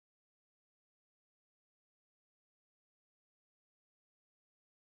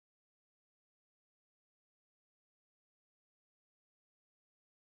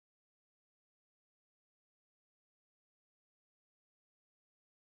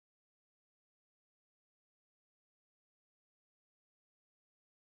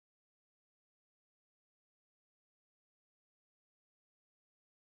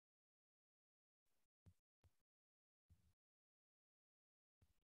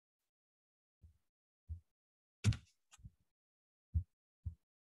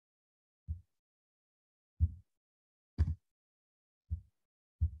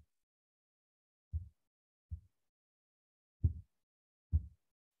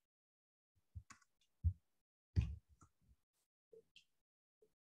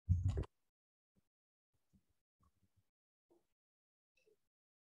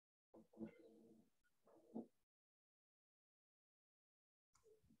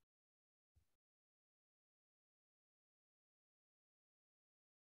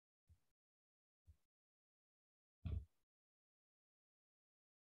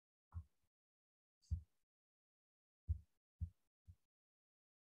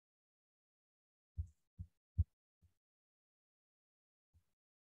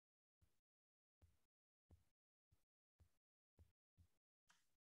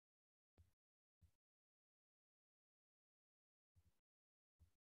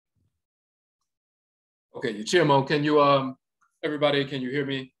Okay, Chimo, can you everybody, can you hear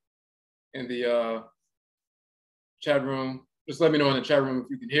me in the chat room? Just let me know in the chat room if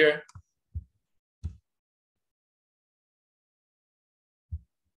you can hear.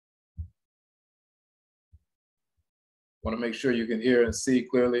 Want to make sure you can hear and see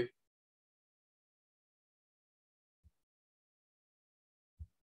clearly.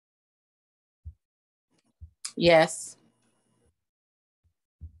 Yes.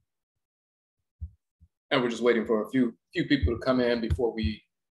 And we're just waiting for a few people to come in before we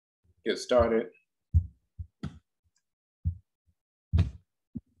get started.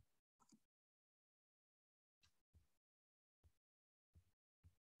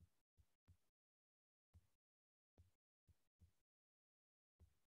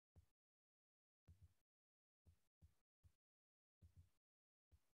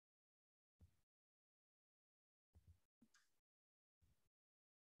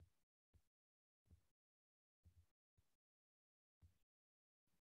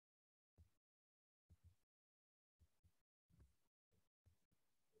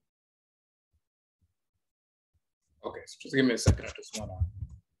 Okay, so just give me a second. I just want to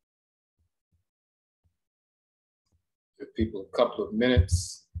give people a couple of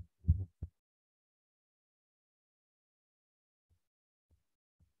minutes.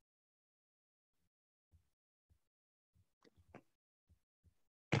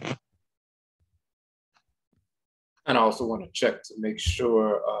 And I also want to check to make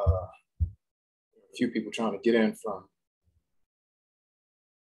sure a few people trying to get in from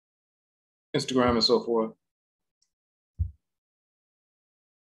Instagram and so forth.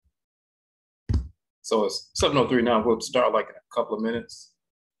 So it's 7:03 now. We'll start like in a couple of minutes.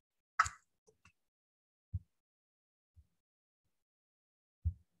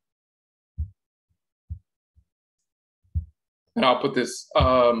 And I'll put this,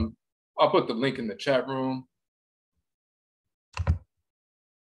 I'll put the link in the chat room.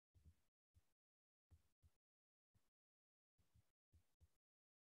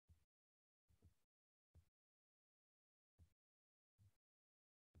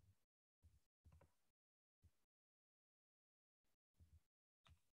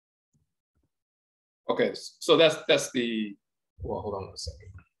 Okay, so that's the, well, hold on one second.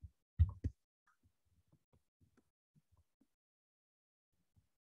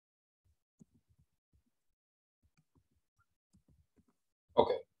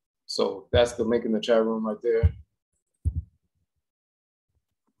 Okay, so that's the link in the chat room right there.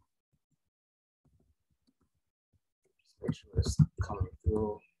 Just make sure it's coming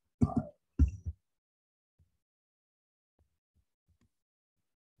through. All right.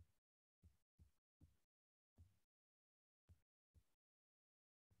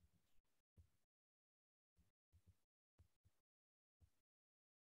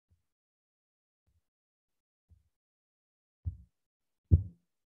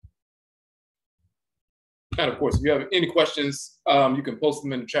 And of course, if you have any questions, you can post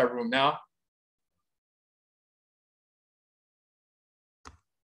them in the chat room now.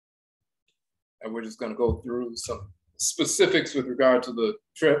 And we're just going to go through some specifics with regard to the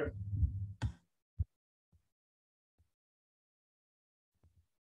trip.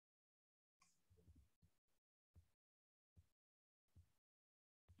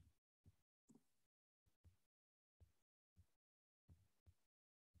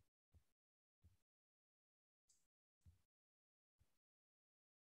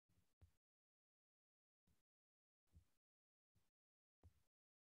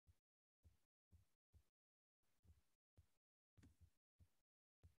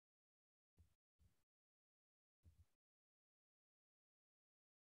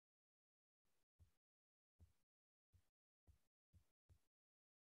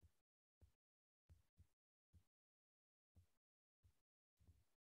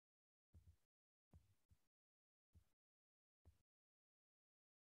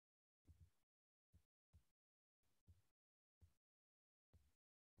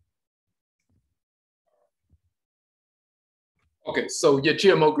 Okay, so your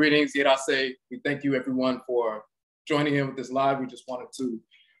GMO greetings, Yerase. We thank you everyone for joining in with this live. We just wanted to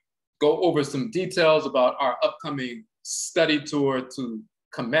go over some details about our upcoming study tour to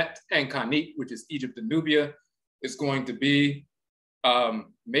Kamit and Khanit, which is Egypt and Nubia. It's going to be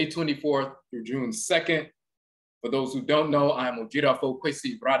May 24th through June 2nd. For those who don't know, I am Odwirafo,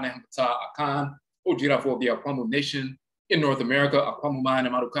 Kwesi, Nehem, Ptah, Akhan, Odwirafo of the Akwamu Nation in North America, Akwamu Mine,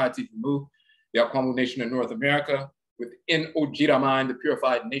 and Marukati Fumu, the Akwamu Nation in North America. Within Ojira Mine, the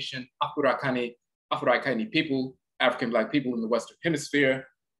purified nation, Afuraitkaitnut people, African Black people in the Western Hemisphere.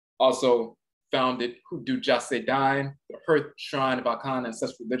 Also founded Hudu Jase Dine, the Hearth Shrine of Akhan,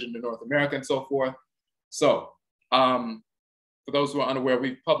 ancestral religion in North America, and so forth. So for those who are unaware,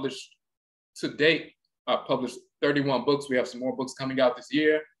 we've published to date, published 31 books. We have some more books coming out this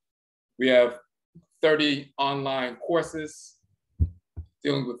year. We have 30 online courses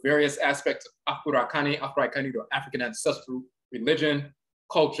dealing with various aspects of Afuraitkaitnut, or African ancestral religion,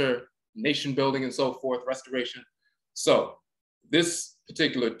 culture, nation building, and so forth, restoration. So this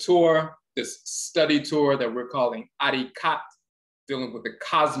particular tour, this study tour that we're calling ARI KAT, dealing with the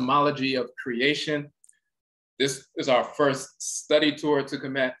cosmology of creation. This is our first study tour to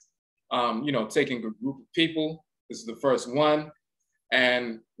Kamit, taking a group of people. This is the first one.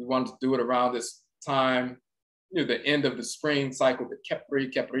 And we wanted to do it around this time, the end of the spring cycle, the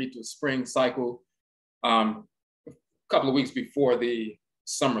Kepri to spring cycle, a couple of weeks before the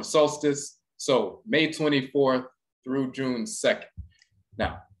summer solstice. So May 24th through June 2nd.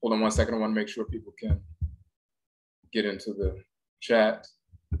 Now, hold on one second. I want to make sure people can get into the chat.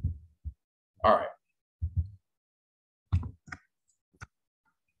 All right.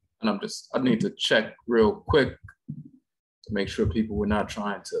 And I need to check real quick to make sure people were not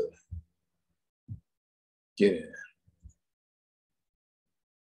trying to get in.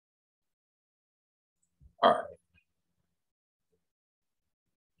 All right.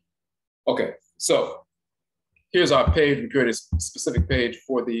 Okay, so here's our page. We created a specific page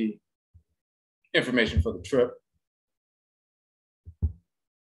for the information for the trip.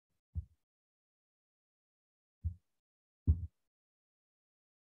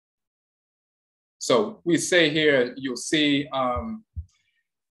 So we say here, you'll see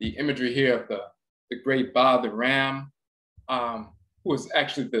the imagery here of the great Ba, the ram, who is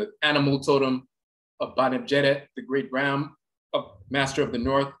actually the animal totem of Banib Jedet, the great ram, master of the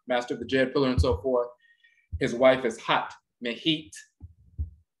north, master of the Jed pillar, and so forth. His wife is Hat Mehit,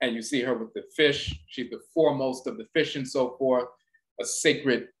 and you see her with the fish. She's the foremost of the fish and so forth, a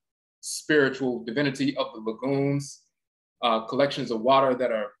sacred spiritual divinity of the lagoons, collections of water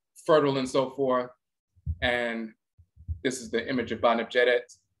that are fertile and so forth. And this is the image of Banib Jedet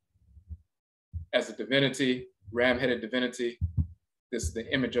as a divinity, ram-headed divinity. This is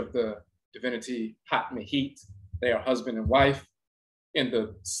the image of the divinity Hat Mehit. They are husband and wife in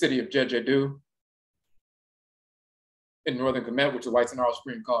the city of Jejedu in northern Kamit, which the whites and our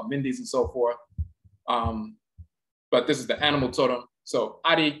spring called Mindis and so forth. But this is the animal totem. So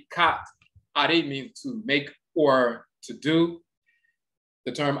ARI KAT, ARI means to make or to do.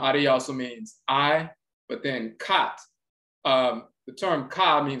 The term ARI also means I, but then KAT, the term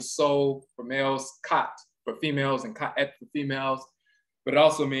Ka means soul for males, Kat for females, and Ka'et for females, but it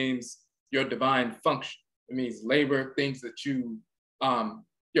also means your divine function. It means labor, things that you,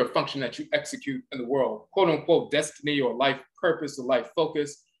 your function that you execute in the world, quote unquote, destiny or life purpose or life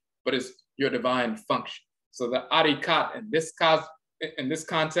focus, but it's your divine function. So the ARI KAT in this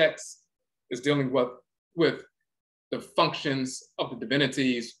context is dealing with the functions of the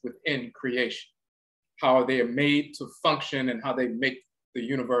divinities within creation, how they are made to function and how they make the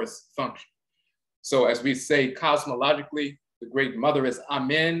universe function. So as we say cosmologically, the great mother is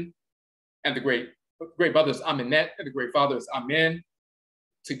Amen, and the great mother is Amenet, and the great father is Amen.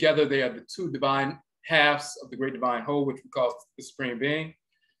 Together they are the two divine halves of the great divine whole, which we call the supreme being.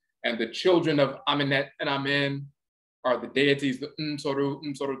 And the children of Amenet and Amen are the deities, the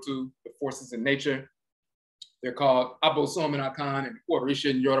Msorutu, the forces in nature. They're called Abosom and Akhan in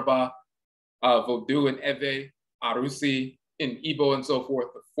Orisha and Yoruba, Vodou and Ewe, Arusi in Igbo and so forth,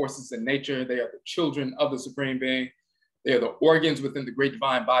 the forces in nature. They are the children of the supreme being. They are the organs within the great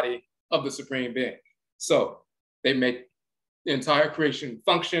divine body of the supreme being. So they make the entire creation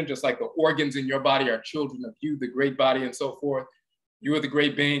function, just like the organs in your body are children of you, the great body, and so forth. You are the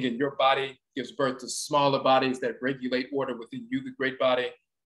great being, and your body gives birth to smaller bodies that regulate order within you, the great body.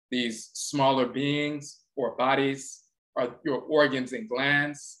 These smaller beings or bodies are your organs and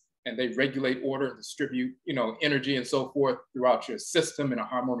glands, and they regulate order and distribute, energy and so forth throughout your system in a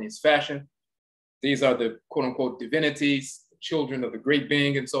harmonious fashion. These are the quote unquote divinities, children of the great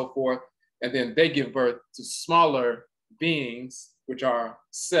being and so forth. And then they give birth to smaller beings, which are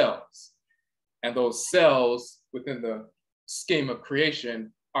cells. And those cells within the scheme of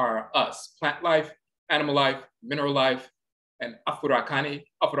creation are us: plant life, animal life, mineral life, and Afuraitkaitnut,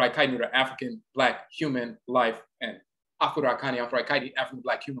 or African Black human life, and Afuraitkaitnut, African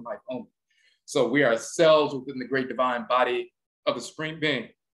Black human life only. So we are cells within the great divine body of the supreme being.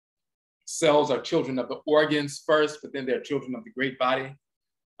 Cells are children of the organs first, but then they're children of the great body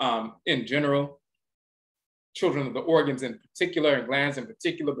in general. Children of the organs in particular, and glands in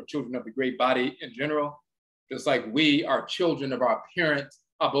particular, but children of the great body in general. Just like we are children of our parent,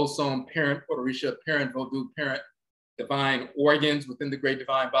 Abosom, parent, Orisha, parent, Vodou, parent, divine organs within the great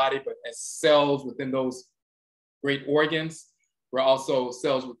divine body, but as cells within those great organs, we're also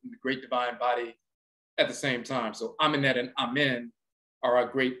cells within the great divine body at the same time. So Amenet and Amen are our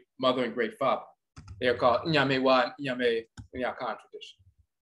great mother and great father. They are called Nyamewa and Nyame in the Akhan tradition.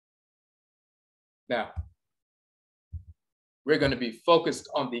 Now, we're going to be focused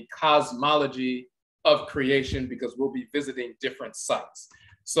on the cosmology of creation because we'll be visiting different sites.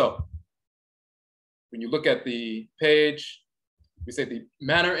 So when you look at the page, we say the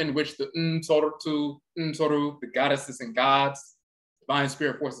manner in which the Ntoru, the goddesses and gods, divine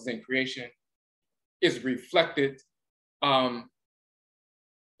spirit forces in creation, is reflected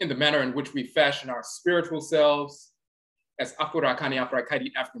in the manner in which we fashion our spiritual selves as Afurakanu,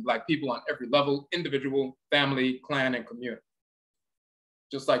 Afuraitkaitnut, African Black people on every level, individual, family, clan, and community.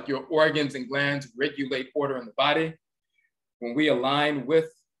 Just like your organs and glands regulate order in the body, when we align with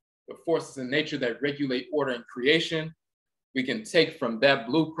the forces in nature that regulate order in creation, we can take from that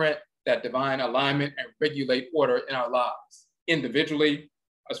blueprint, that divine alignment, and regulate order in our lives, individually,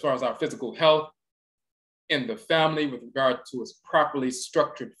 as far as our physical health, in the family with regard to its properly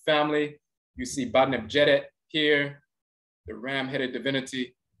structured family. You see Badneb Jedet here, the ram-headed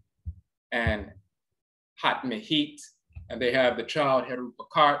divinity, and Hat Mehit, and they have the child Heru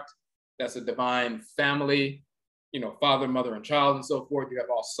Bakart. That's a divine family, you know, father, mother, and child, and so forth. You have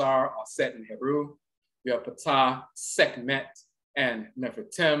Alsar, Alset, and Heru. You have Ptah, Sekhmet, and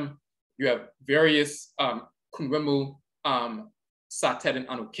Nefertem. You have various Kunwemu, Satet, and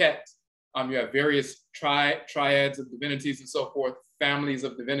Anuket. You have various triads of divinities and so forth, families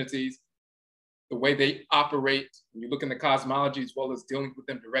of divinities. The way they operate, when you look in the cosmology, as well as dealing with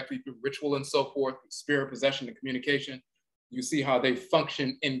them directly through ritual and so forth, spirit possession and communication, you see how they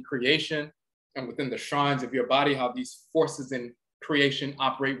function in creation and within the shrines of your body, how these forces in creation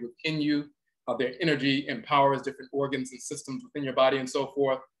operate within you, how their energy empowers different organs and systems within your body and so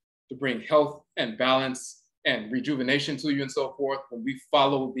forth to bring health and balance and rejuvenation to you and so forth. When we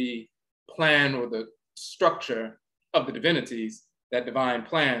follow the plan or the structure of the divinities, that divine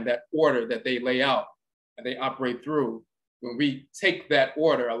plan, that order that they lay out and they operate through, when we take that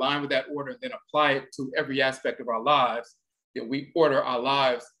order, align with that order, and then apply it to every aspect of our lives, then we order our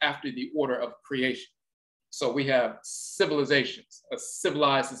lives after the order of creation. So we have civilizations, a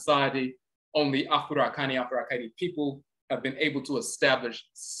civilized society. Only Afurakanu, Afuraitkaitnut people have been able to establish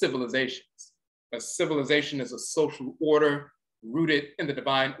civilizations. A civilization is a social order rooted in the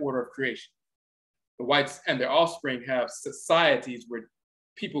divine order of creation. The whites and their offspring have societies where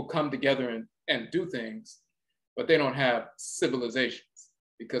people come together and do things, but they don't have civilizations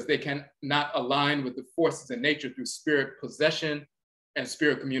because they cannot align with the forces in nature through spirit possession and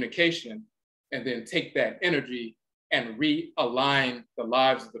spirit communication, and then take that energy and realign the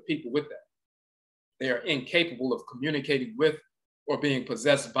lives of the people with that. They are incapable of communicating with or being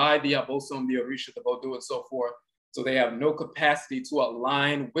possessed by the Abosom, the Orisha, the Bodu, and so forth. So they have no capacity to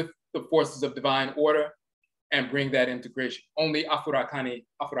align with the forces of divine order and bring that integration. Only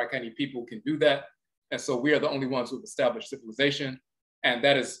Afuraitkaitnut people can do that. And so we are the only ones who have established civilization. And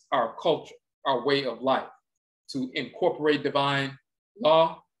that is our culture, our way of life, to incorporate divine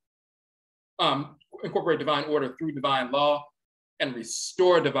law, incorporate divine order through divine law, and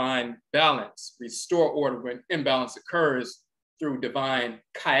restore divine balance, restore order when imbalance occurs through divine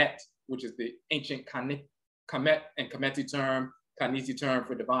Kat, which is the ancient Kamet and Khanit term, Khaniti term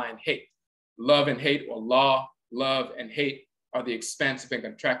for divine hate. Love and hate, or law, love and hate, are the expansive and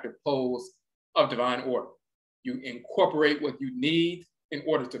contractive poles of divine order. You incorporate what you need in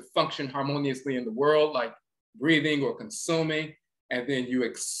order to function harmoniously in the world, like breathing or consuming, and then you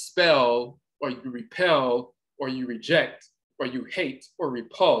expel or you repel or you reject or you hate or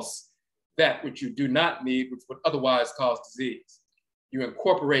repulse that which you do not need, which would otherwise cause disease. You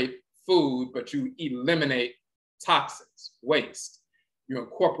incorporate food, but you eliminate toxins, waste. You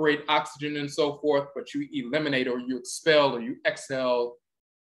incorporate oxygen and so forth, but you eliminate or you expel or you exhale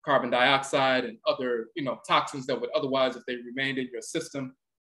carbon dioxide and other toxins that would otherwise, if they remained in your system,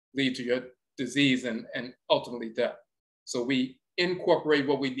 lead to your disease and ultimately death. So we incorporate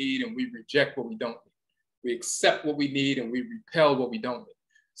what we need and we reject what we don't need. We accept what we need and we repel what we don't need.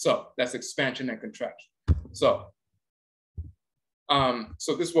 So that's expansion and contraction. So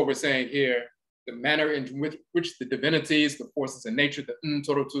this is what we're saying here. The manner in which the divinities, the forces in nature, the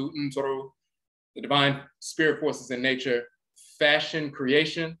Ntoru, the divine spirit forces in nature fashion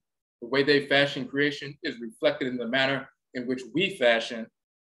creation. The way they fashion creation is reflected in the manner in which we fashion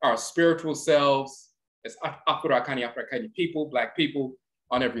our spiritual selves as Afurakanu, Afuraitkaitnut people, Black people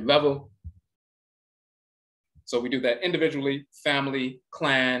on every level. So we do that individually, family,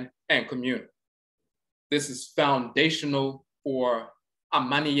 clan, and community. This is foundational for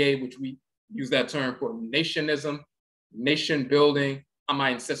Amaniye, which we use that term for nationism, nation building,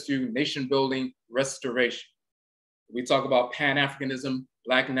 Ancestral, nation building, restoration. We talk about Pan-Africanism,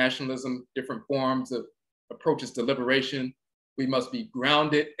 Black nationalism, different forms of approaches to liberation. We must be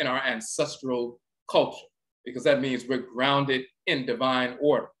grounded in our ancestral culture, because that means we're grounded in divine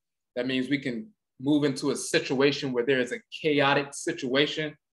order. That means we can move into a situation where there is a chaotic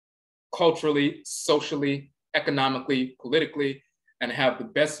situation, culturally, socially, economically, politically, and have the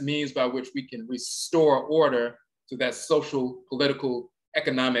best means by which we can restore order to that social, political,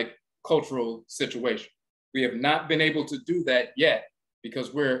 economic, cultural situation. We have not been able to do that yet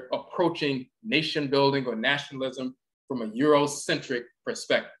because we're approaching nation building or nationalism from a Eurocentric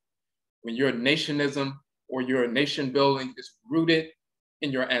perspective. When your nationism or your nation building is rooted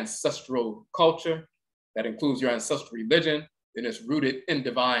in your ancestral culture, that includes your ancestral religion, then it's rooted in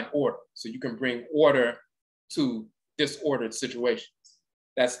divine order. So you can bring order to disordered situations.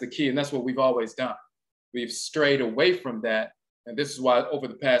 That's the key, and that's what we've always done. We've strayed away from that, and this is why over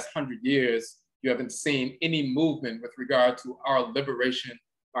the past 100 years, you haven't seen any movement with regard to our liberation,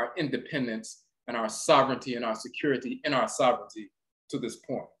 our independence, and our sovereignty and our security in our sovereignty to this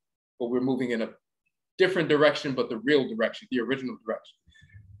point. But we're moving in a different direction, but the real direction, the original direction.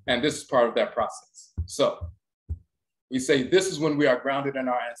 And this is part of that process. So we say this is when we are grounded in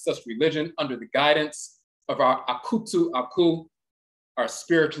our ancestral religion under the guidance of our Akutu Aku, our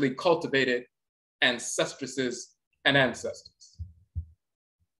spiritually cultivated ancestresses and ancestors.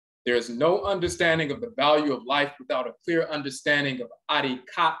 There is no understanding of the value of life without a clear understanding of ARI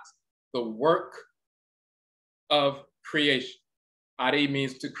KAT, the work of creation. ARI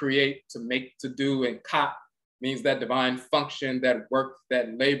means to create, to make, to do, and KAT means that divine function, that work,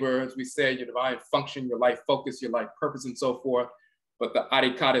 that labor, as we say, your divine function, your life focus, your life purpose, and so forth. But the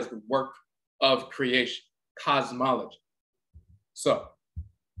ARI KAT is the work of creation, cosmology. So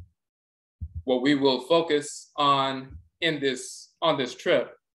what we will focus on on this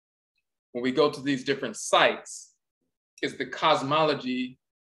trip, when we go to these different sites, is the cosmology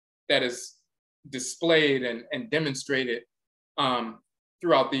that is displayed and demonstrated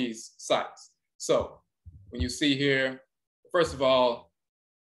throughout these sites. So when you see here, first of all,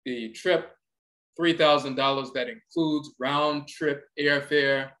 the trip, $3,000, that includes round trip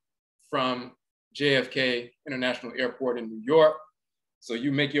airfare from JFK International Airport in New York. So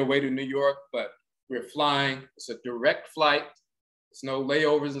you make your way to New York, but we're flying, it's a direct flight. There's no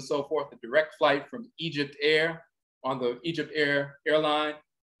layovers and so forth. A direct flight from Egypt Air on the Egypt Air airline,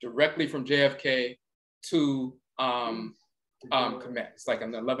 directly from JFK to Kamit. It's like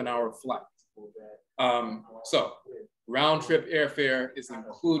an 11-hour flight. So round trip airfare is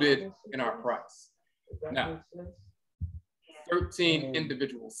included in our price. Now, 13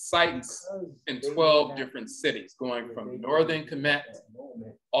 individual sites in 12 different cities, going from northern Kamit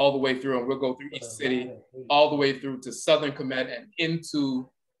all the way through, and we'll go through each city, all the way through to southern Kamit and into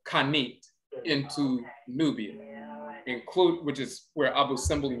Khanit, into Nubia, which is where Abu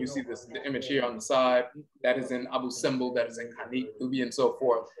Simbel, and you see this, the image here on the side, that is in Abu Simbel, that is in Khanit, Nubia, and so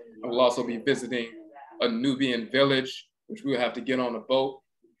forth. And we'll also be visiting a Nubian village, which we'll have to get on a boat,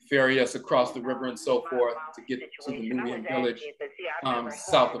 ferry us across the river and so forth to get to the Nubian village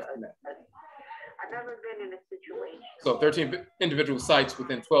south of Kamit. So 13 individual sites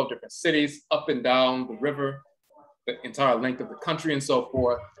within 12 different cities, up and down the river, the entire length of the country and so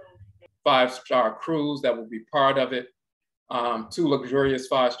forth. 5-star cruise that will be part of it. 2 luxurious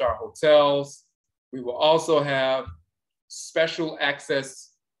 5-star hotels. We will also have special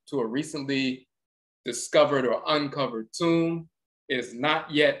access to a recently discovered or uncovered tomb. It is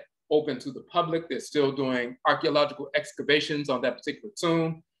not yet open to the public. They're still doing archaeological excavations on that particular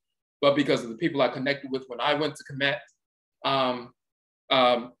tomb. But because of the people I connected with when I went to Kamit,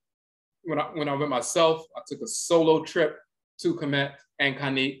 when I went myself, I took a solo trip to Kamit and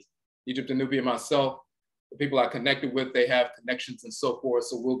Khanit, Egypt and Nubia myself. The people I connected with, they have connections and so forth.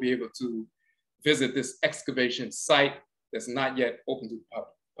 So we'll be able to visit this excavation site that's not yet open to the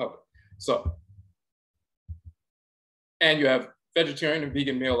public. So, and you have vegetarian and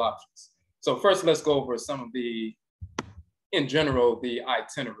vegan meal options. So first, let's go over some of the, in general, the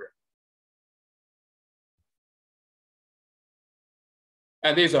itinerary.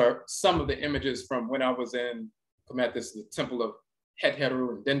 And these are some of the images from when I was in Kamit. This is the temple of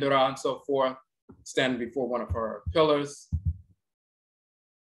Het-Heru and Dendera and so forth, standing before one of her pillars.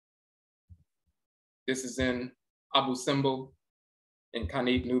 This is in Abu Simbel in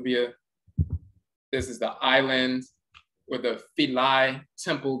Khanit, Nubia. This is the island where the Philae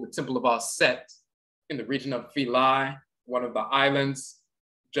temple, the temple of Aset, in the region of Philae, one of the islands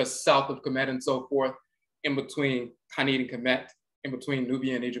just south of Kamit and so forth. in between Khanit and Kemet, in between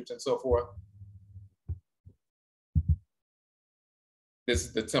Nubia and Egypt and so forth. This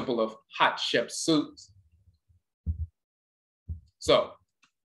is the temple of Hatshepsut. So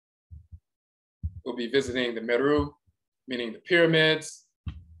we'll be visiting the Meru, meaning the pyramids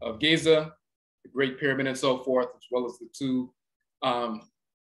of Giza, the Great Pyramid and so forth, as well as the two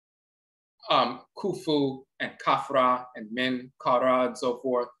Khufu and Khafra and Menkaura and so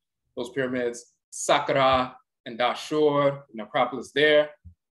forth, those pyramids, Sakkara and Dashur, the necropolis there.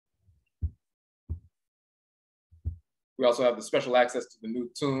 We also have the special access to the new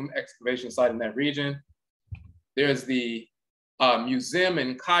tomb excavation site in that region. There's the museum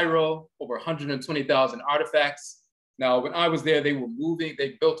in Cairo, over 120,000 artifacts. Now, when I was there, they were moving,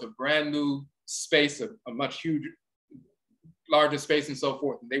 they built a brand new space, a much larger space and so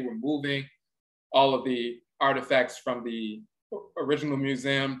forth, and they were moving all of the artifacts from the original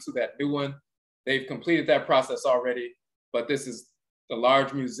museum to that new one. They've completed that process already, but this is the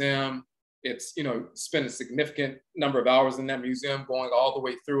large museum. It's, spent a significant number of hours in that museum going all the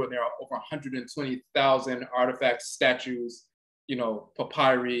way through, and there are over 120,000 artifacts, statues,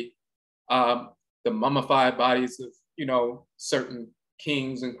 papyri, the mummified bodies of, certain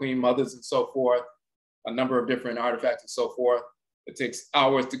kings and queen mothers and so forth, a number of different artifacts and so forth. It takes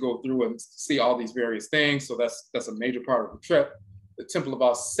hours to go through and see all these various things. So that's a major part of the trip. The Temple of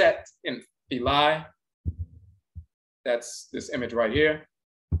Al-Set in Philae, that's this image right here.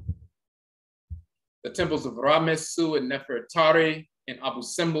 The temples of Ramesu and Nefertari in Abu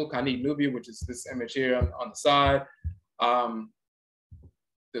Simbel, Khanit, Nubia, which is this image here on the side.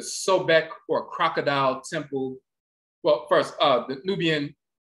 The Sobek or Crocodile Temple. Well, first, the Nubian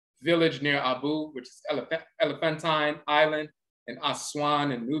village near Abu, which is Elephantine Island in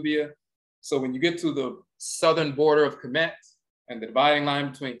Aswan in Nubia. So when you get to the southern border of Kemet and the dividing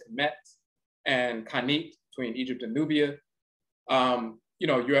line between Kemet and Khanit, between Egypt and Nubia,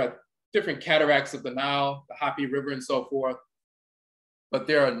 you're at different cataracts of the Nile, the Hapi River and so forth. But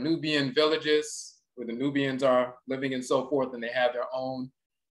there are Nubian villages where the Nubians are living and so forth, and they have their own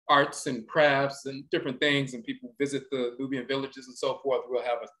arts and crafts and different things, and people visit the Nubian villages and so forth. We'll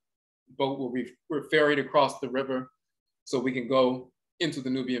have a boat where we're ferried across the river so we can go into the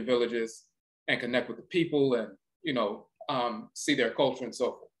Nubian villages and connect with the people and, see their culture and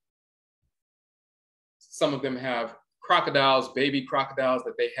so forth. Some of them have crocodiles, baby crocodiles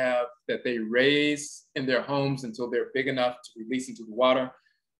that they raise in their homes until they're big enough to release into the water.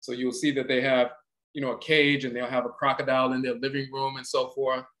 So you'll see that they have, a cage, and they'll have a crocodile in their living room and so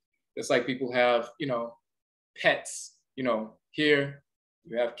forth. It's like people have, pets, here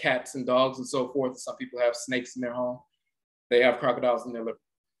you have cats and dogs and so forth. Some people have snakes in their home. They have crocodiles in their living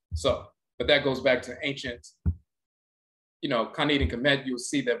room. So, but that goes back to ancient, Khanit and Kemet. You'll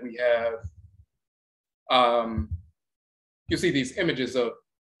see that we have, you see these images of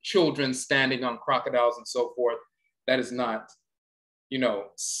children standing on crocodiles and so forth. That is not,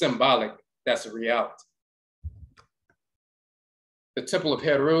 symbolic. That's a reality. The Temple of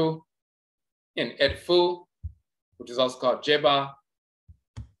Heru in Edfu, which is also called Jeba.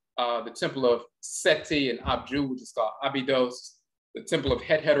 The Temple of Seti in Abju, which is called Abydos. The Temple of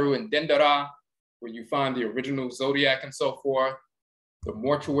Het-Heru in Dendera, where you find the original zodiac and so forth. The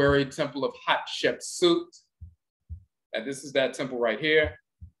Mortuary Temple of Hatshepsut. And this is that temple right here.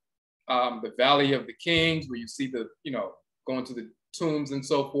 The Valley of the Kings, where you see the, going to the tombs and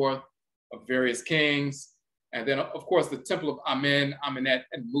so forth of various kings. And then, of course, the Temple of Amen, Amenet,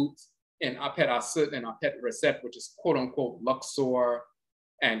 and Mut in Apet Asut and Apet Reset, which is quote unquote Luxor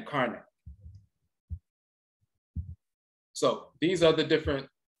and Karnak. So these are the different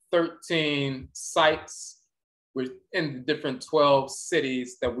 13 sites within the different 12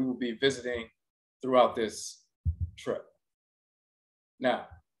 cities that we will be visiting throughout this trip. Now,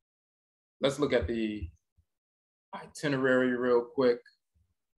 let's look at the itinerary real quick.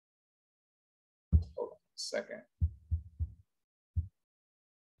 Hold on a second.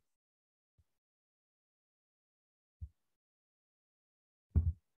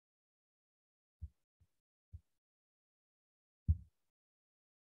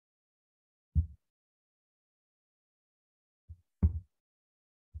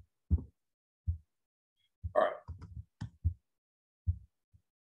 All right.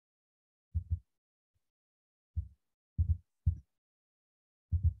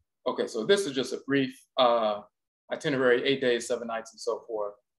 Okay, so this is just a brief itinerary, 8 days, 7 nights, and so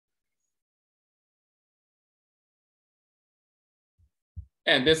forth.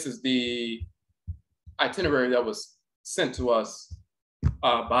 And this is the itinerary that was sent to us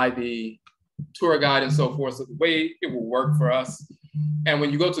by the tour guide and so forth. So the way it will work for us. And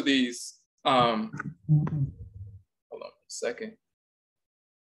when you go to these Hold on a second.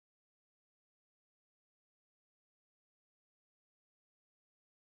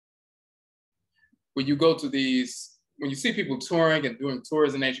 When you go to these, when you see people touring and doing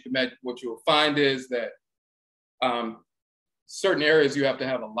tours in ancient Kemet, what you'll find is that certain areas you have to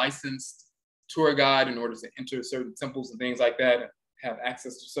have a licensed tour guide in order to enter certain temples and things like that, and have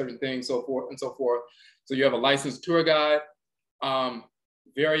access to certain things, so forth and so forth. So you have a licensed tour guide.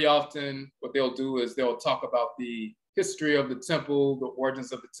 Very often what they'll do is they'll talk about the history of the temple, the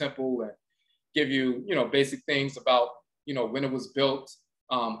origins of the temple, and give you, basic things about, when it was built,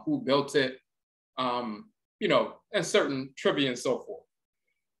 who built it, and certain trivia and so forth.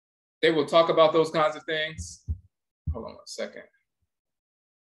 They will talk about those kinds of things. Hold on one second.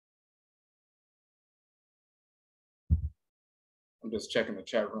 I'm just checking the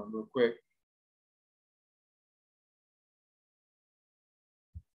chat room real quick.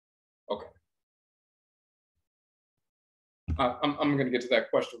 Okay. I'm going to get to that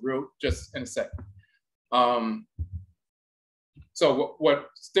question just in a second. So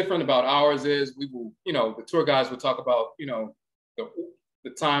what's different about ours is we will, the tour guides will talk about,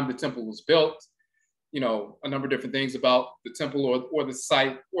 the time the temple was built, a number of different things about the temple or the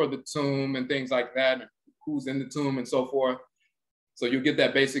site or the tomb and things like that, and who's in the tomb and so forth. So you get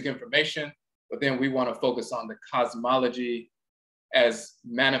that basic information, but then we want to focus on the cosmology as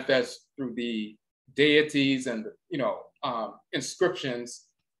manifest through the deities and inscriptions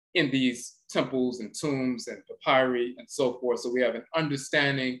in these temples and tombs and papyri and so forth. So we have an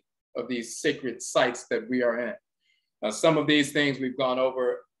understanding of these sacred sites that we are in. Now, some of these things we've gone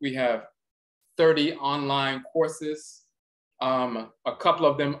over. We have 30 online courses. A couple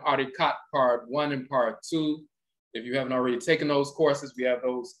of them, ARI KAT Part 1 and Part 2. If you haven't already taken those courses, we have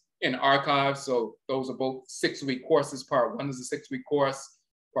those in archive. So those are both 6-week courses. Part 1 is a 6-week course.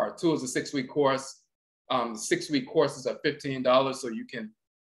 Part 2 is a 6-week course. The 6-week courses are $15, so you can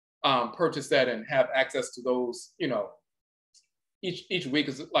purchase that and have access to those. Each week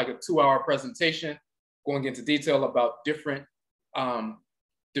is like a 2-hour presentation going into detail about different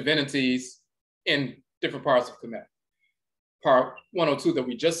divinities in different parts of Kemet. Part 102 that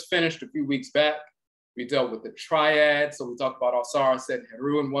we just finished a few weeks back, we dealt with the triad. So we talked about Osar, Set, and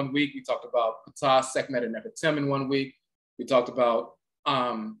Heru in 1 week. We talked about Ptah, Sekhmet, and Nefertem in 1 week. We talked about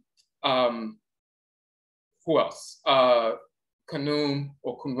who else? Khnum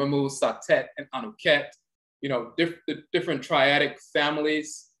or Khunwimu, Satet, and Anuket. The different triadic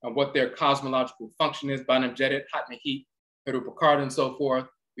families and what their cosmological function is, Banam Jedit, Hatmehit, Heru Picard, and so forth.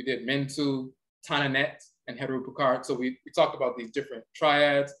 We did Mentu, Tananet, and Heru Picard. So we talked about these different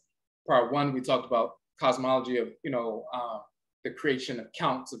triads. Part 1, we talked about cosmology of, the creation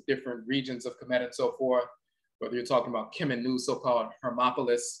accounts of different regions of Kemet and so forth, whether you're talking about Kim and Nu, so-called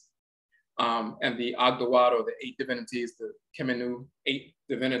Hermopolis, and the Agdawad, or the 8 divinities, the Kim and Nu, 8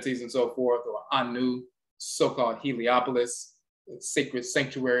 divinities and so forth, or Anu, so-called Heliopolis, the sacred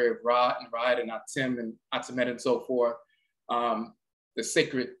sanctuary of Ra and Raed and Atim and Atimet and so forth, the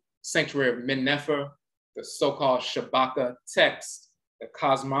sacred sanctuary of Min-Nefer, the so-called Shabaka text, the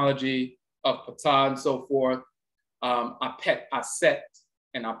cosmology of Ptah and so forth, Apet Aset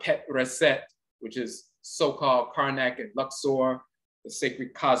and Apet Reset, which is so-called Karnak and Luxor, the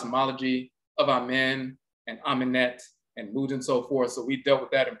sacred cosmology of Amen and Amenet and Mud and so forth. So we dealt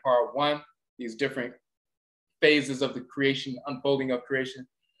with that in Part 1, these different phases of the creation, unfolding of creation.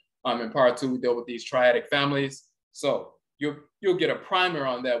 In Part 2, we dealt with these triadic families. So you'll get a primer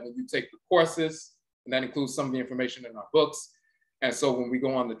on that when you take the courses, and that includes some of the information in our books. And so when we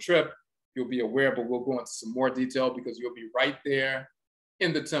go on the trip, you'll be aware, but we'll go into some more detail because you'll be right there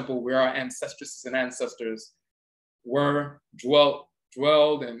in the temple where our ancestresses and ancestors were,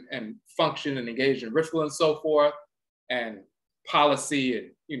 dwelled and functioned and engaged in ritual and so forth, and policy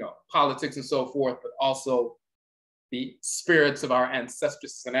and politics and so forth, but also the spirits of our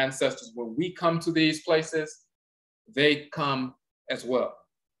ancestresses and ancestors. When we come to these places, they come as well.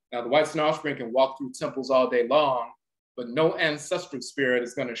 Now, the Whites and Offspring can walk through temples all day long, but no ancestral spirit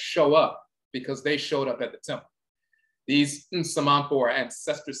is going to show up because they showed up at the temple. These Nsamanpo, or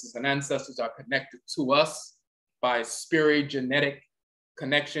ancestresses and ancestors, are connected to us by spirit-genetic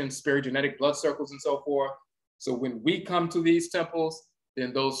connections, spirit-genetic blood circles and so forth. So when we come to these temples,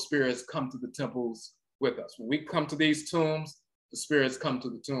 then those spirits come to the temples with us. When we come to these tombs, the spirits come to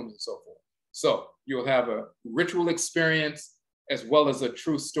the tombs and so forth. So you'll have a ritual experience as well as a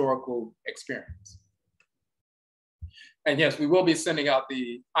true historical experience. And yes, we will be sending out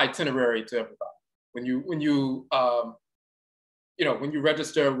the itinerary to everybody. When you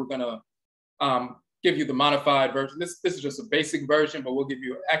register, we're gonna give you the modified version. This is just a basic version, but we'll give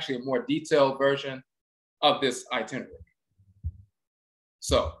you actually a more detailed version of this itinerary.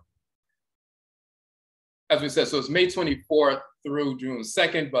 So, as we said, so it's May 24th through June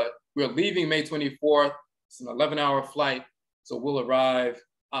 2nd, but we're leaving May 24th. It's an 11-hour flight. So we'll arrive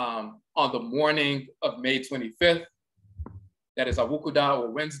on the morning of May 25th. That is Awukuda,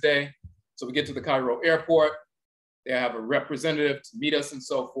 or Wednesday. So we get to the Cairo airport. They have a representative to meet us and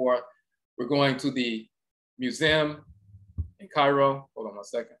so forth. We're going to the museum in Cairo. Hold on one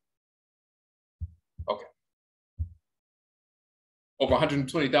second. Okay. Over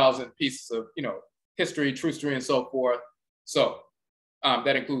 120,000 pieces of, history, true story, and so forth. So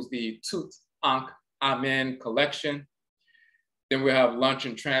that includes the Tutankhamen collection. Then we have lunch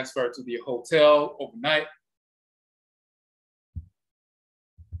and transfer to the hotel overnight.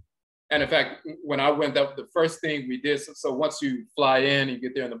 And in fact, when I went up, the first thing we did, so once you fly in, you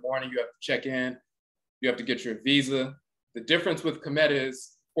get there in the morning, you have to check in, you have to get your visa. The difference with Kamet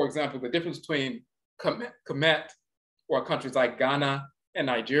is, for example, the difference between Kamet or countries like Ghana and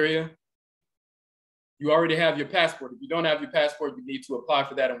Nigeria, you already have your passport. If you don't have your passport, you need to apply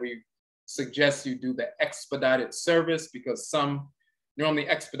for that. And we suggest you do the expedited service, because some normally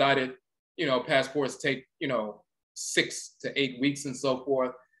expedited, passports take, 6 to 8 weeks and so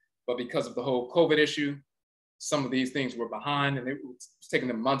forth. But because of the whole COVID issue, some of these things were behind, and it was taking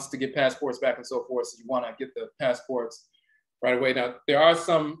them months to get passports back and so forth. So you want to get the passports right away. Now, there are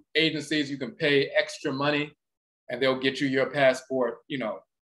some agencies you can pay extra money and they'll get you your passport,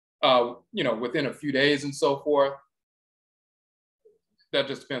 within a few days and so forth. That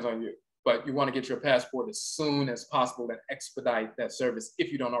just depends on you. But you want to get your passport as soon as possible and expedite that service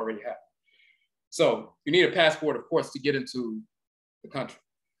if you don't already have it. So you need a passport, of course, to get into the country.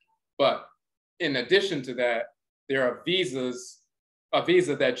 But in addition to that, there are a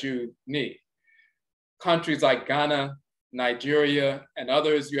visa that you need. Countries like Ghana, Nigeria, and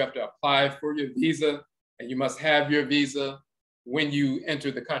others, you have to apply for your visa, and you must have your visa when you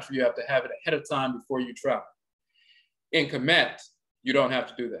enter the country. You have to have it ahead of time before you travel. In Kamet, you don't have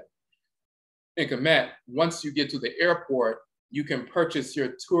to do that. In Kamet, once you get to the airport, you can purchase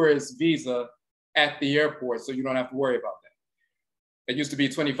your tourist visa at the airport, so you don't have to worry about that. It used to be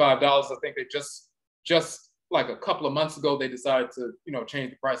 $25. I think they just like a couple of months ago, they decided to,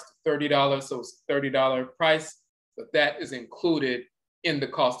 change the price to $30. So it's a $30 price, but that is included in the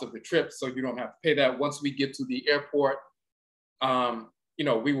cost of the trip. So you don't have to pay that. Once we get to the airport,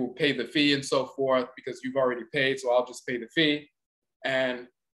 we will pay the fee and so forth, because you've already paid. So I'll just pay the fee, and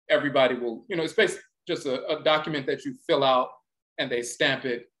everybody will, it's basically just a document that you fill out and they stamp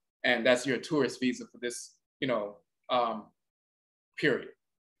it. And that's your tourist visa for this, period.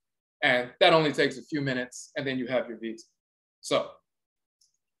 And that only takes a few minutes, and then you have your visa. So,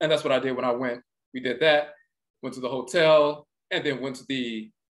 and that's what I did when I went. We did that, went to the hotel, and then went to the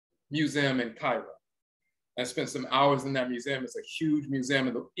museum in Cairo. I spent some hours in that museum. It's a huge museum.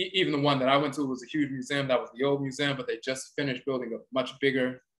 And even the one that I went to was a huge museum. That was the old museum, but they just finished building a much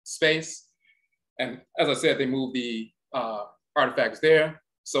bigger space. And as I said, they moved the artifacts there.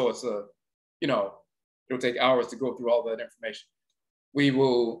 So it's it'll take hours to go through all that information. We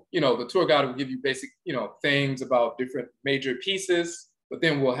will, the tour guide will give you basic, things about different major pieces, but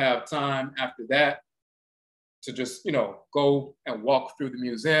then we'll have time after that to just, go and walk through the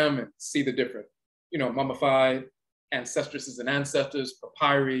museum and see the different, mummified ancestresses and ancestors,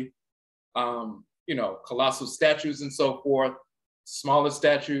 papyri, colossal statues and so forth, smaller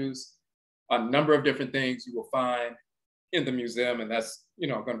statues, a number of different things you will find in the museum. And that's,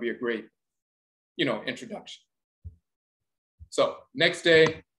 going to be a great, introduction. So next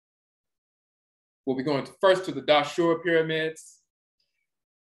day, we'll be going first to the Dashur pyramids.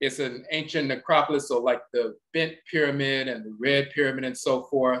 It's an ancient necropolis, so like the Bent Pyramid and the Red Pyramid and so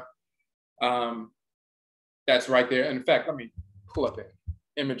forth. That's right there. And in fact, let me pull up an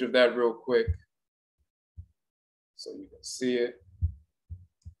image of that real quick so you can see it.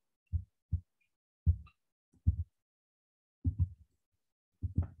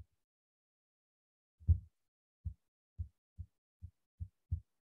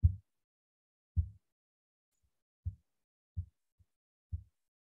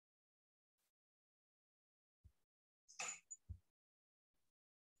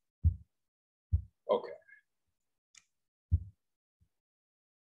 Okay.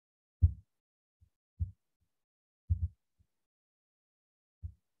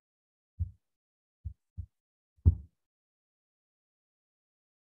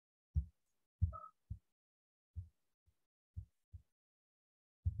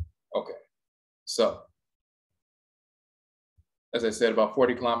 Okay. So, as I said, about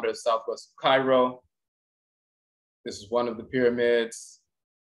 40 kilometers southwest of Cairo. This is one of the pyramids,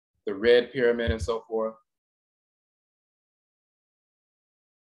 the red pyramid and so forth.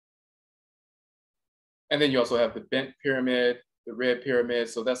 And then you also have the bent pyramid, the red pyramid.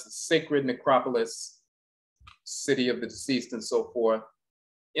 So that's a sacred necropolis, city of the deceased and so forth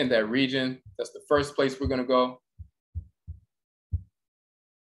in that region. That's the first place we're gonna go.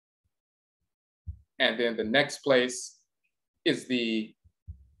 And then the next place is the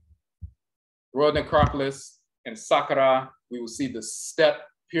royal necropolis in Sakkara. We will see the step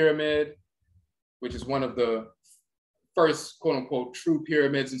pyramid, which is one of the first quote unquote true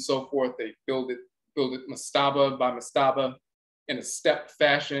pyramids and so forth. They build it mastaba by mastaba in a step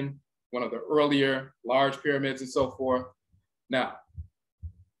fashion, one of the earlier large pyramids and so forth. Now,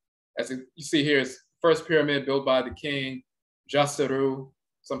 as you see here, is first pyramid built by the king Jaseru.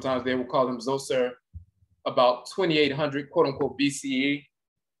 Sometimes they will call him Zoser, about 2800 quote unquote BCE,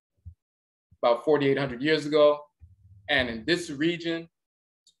 about 4,800 years ago. And in this region,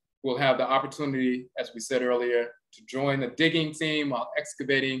 we'll have the opportunity, as we said earlier, to join a digging team while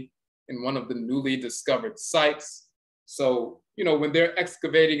excavating in one of the newly discovered sites. So, you know, when they're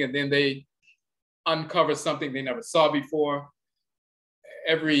excavating and then they uncover something they never saw before,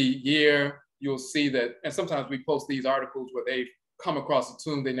 every year you'll see that, and sometimes we post these articles where they've come across a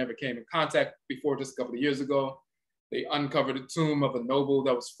tomb they never came in contact before just a couple of years ago. They uncovered a tomb of a noble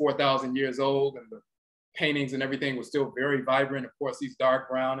that was 4,000 years old, and the paintings and everything was still very vibrant. Of course, he's dark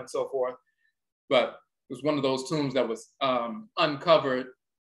brown and so forth. But it was one of those tombs that was uncovered,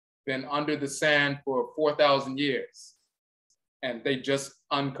 been under the sand for 4,000 years. And they just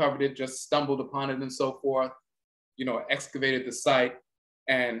uncovered it, just stumbled upon it and so forth, you know, excavated the site.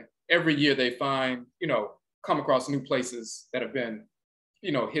 And every year they find, you know, come across new places that have been,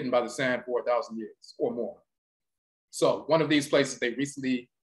 you know, hidden by the sand for 1,000 years or more. So one of these places they recently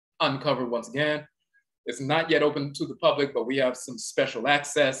uncovered once again. It's not yet open to the public, but we have some special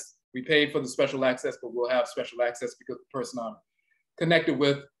access. We paid for the special access, but we'll have special access because the person I'm connected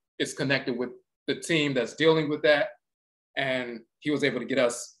with is connected with the team that's dealing with that. And he was able to get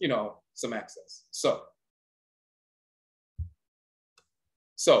us, you know, some access. So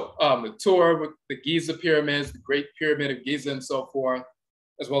the tour with the Giza pyramids, the Great Pyramid of Giza and so forth,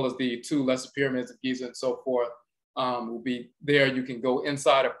 as well as the two lesser pyramids of Giza and so forth, will be there. You can go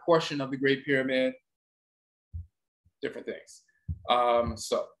inside a portion of the Great Pyramid, different things.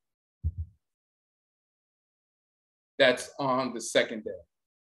 So that's on the second day.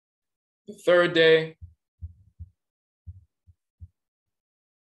 The third day,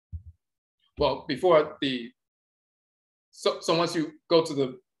 well, before the, so once you go to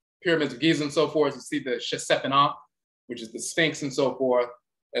the pyramids of Giza and so forth, you see the Shesepena, which is the Sphinx and so forth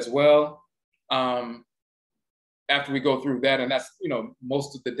as well. After we go through that, and that's, you know,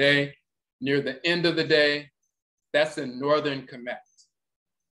 most of the day, near the end of the day, that's in northern Kemet.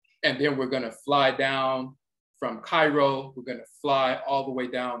 And then we're gonna fly down from Cairo, we're gonna fly all the way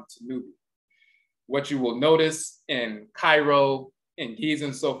down to Nubia. What you will notice in Cairo, in Giza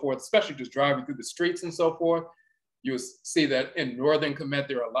and so forth, especially just driving through the streets and so forth, you'll see that in northern Kemet,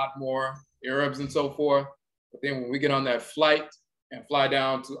 there are a lot more Arabs and so forth. But then when we get on that flight and fly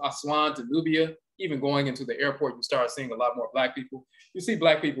down to Aswan, to Nubia, even going into the airport, you start seeing a lot more Black people. You see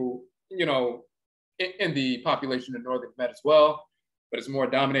Black people, you know, in the population in northern Kemet as well, but it's more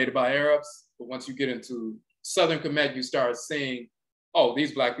dominated by Arabs. But once you get into southern Kemet, you start seeing, oh,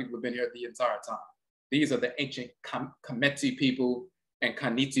 these Black people have been here the entire time. These are the ancient Kemeti people and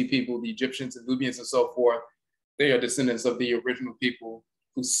Khaniti people, the Egyptians and Nubians and so forth. They are descendants of the original people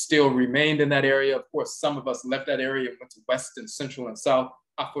who still remained in that area. Of course, some of us left that area and went to West and Central and South,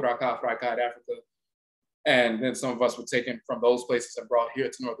 Afuraitkaitnut, Africa. And then some of us were taken from those places and brought here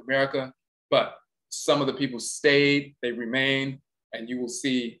to North America. But some of the people stayed, they remained, and you will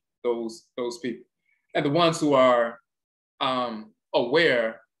see those people. And the ones who are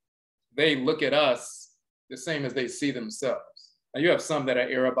aware, they look at us the same as they see themselves. Now you have some that are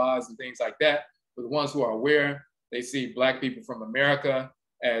Arabized and things like that, but the ones who are aware, they see Black people from America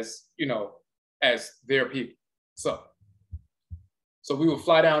as, you know, as their people. So we will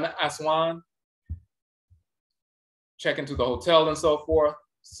fly down to Aswan, check into the hotel and so forth.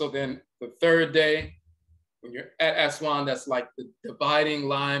 So then the third day, when you're at Aswan, that's like the dividing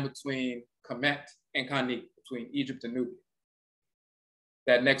line between Kamit and Khanit, between Egypt and Nubia.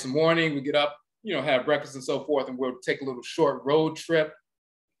 That next morning, we get up, you know, have breakfast and so forth, and we'll take a little short road trip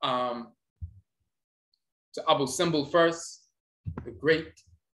to Abu Simbel first, the great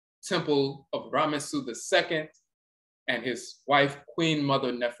temple of Ramesu II and his wife, Queen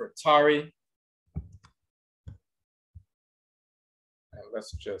Mother Nefertari. And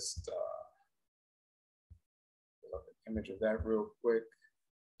let's just image of that real quick.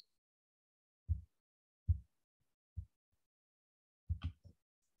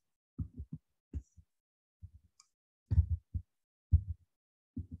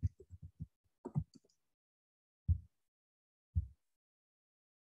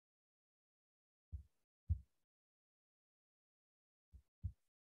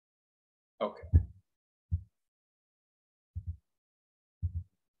 Okay.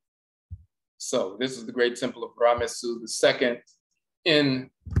 So this is the great temple of Ramesu II in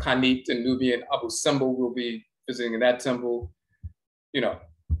Khanit and Nubia and Abu Simbel. We'll be visiting that temple, you know,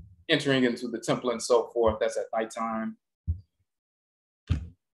 entering into the temple and so forth. That's at nighttime.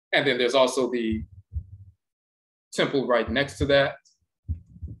 And then there's also the temple right next to that.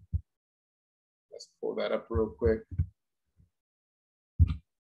 Let's pull that up real quick.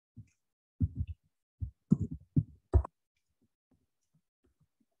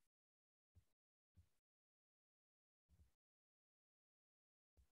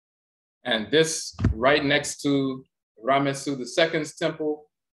 And this right next to Ramesu II's temple,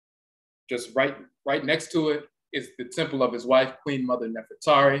 just right next to it is the temple of his wife, Queen Mother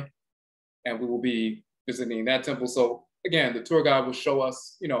Nefertari. And we will be visiting that temple. So again, the tour guide will show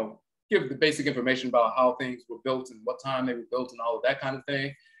us, you know, give the basic information about how things were built and what time they were built and all of that kind of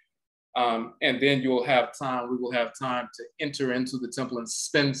thing. And then you'll have time, we will have time to enter into the temple and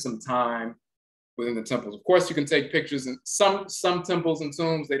spend some time within the temples. Of course, you can take pictures, and some temples and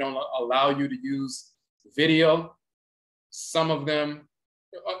tombs, they don't allow you to use video. Some of them,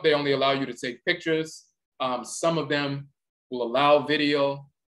 they only allow you to take pictures. Some of them will allow video,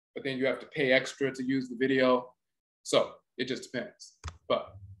 but then you have to pay extra to use the video. So it just depends,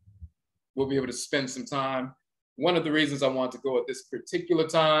 but we'll be able to spend some time. One of the reasons I want to go at this particular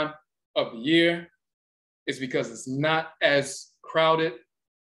time of the year is because it's not as crowded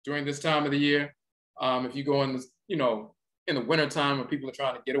during this time of the year. If you go in, you know, in the wintertime when people are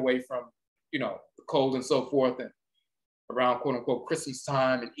trying to get away from, you know, the cold and so forth, and around quote unquote Christmas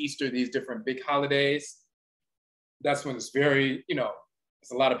time and Easter, these different big holidays, that's when it's very, you know,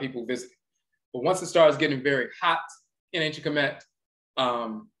 there's a lot of people visiting. But once it starts getting very hot in ancient Kemet,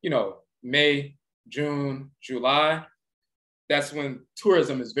 you know, May, June, July, that's when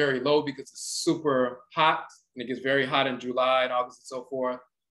tourism is very low because it's super hot, and it gets very hot in July and August and so forth.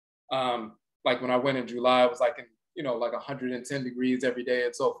 Like when I went in July, it was like, you know, like 110 degrees every day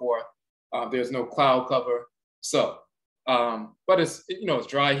and so forth. There's no cloud cover. So, but it's, you know, it's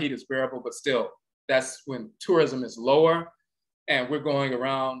dry heat, it's bearable, but still, that's when tourism is lower. And we're going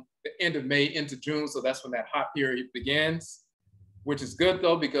around the end of May into June. So that's when that hot period begins, which is good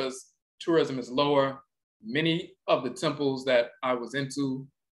though, because tourism is lower. Many of the temples that I was into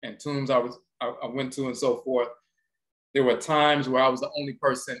and tombs I went to and so forth, there were times where I was the only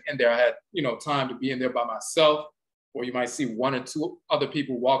person in there. I had, you know, time to be in there by myself, or you might see one or two other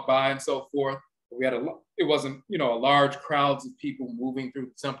people walk by and so forth. We had it wasn't, you know, a large crowds of people moving through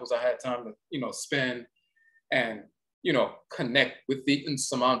the temples. I had time to, you know, spend and, you know, connect with the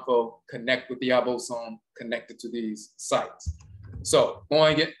Nsamanfo, connect with the Abosom, connected to these sites. So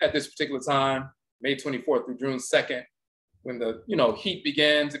going at this particular time, May 24th through June 2nd, when the, you know, heat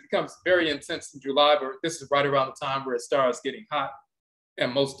begins, it becomes very intense in July, but this is right around the time where it starts getting hot.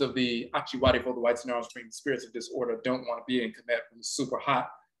 And most of the Achiwadi for the White Scenario Spring spirits of disorder don't want to be in Kemet when it's super hot,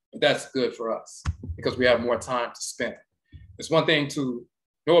 but that's good for us because we have more time to spend. It's one thing to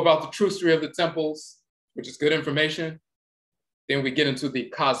know about the true history of the temples, which is good information. Then we get into the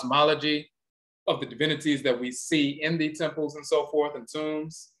cosmology of the divinities that we see in the temples and so forth and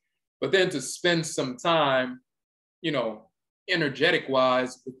tombs. But then to spend some time, you know, energetic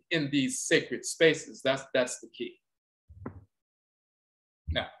wise within these sacred spaces, that's the key.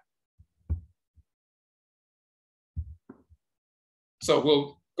 Now, so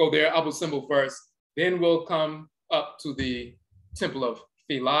we'll go there, Abu Simbel first, then we'll come up to the temple of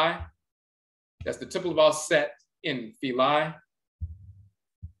Philae. That's the temple of Alset in Philae.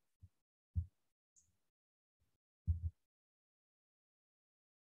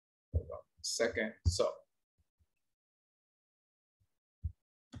 Hold on a second. So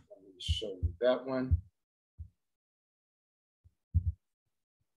let me show you that one.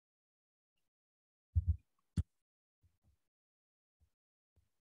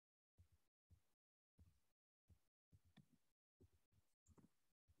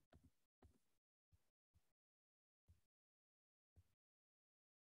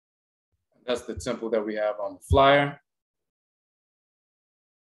 That's the temple that we have on the flyer.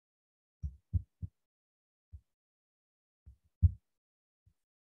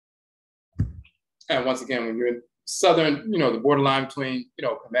 And once again, when you're in southern, you know, the borderline between, you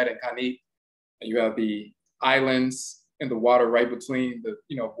know, Kamit and Khanit, and you have the islands in the water right between the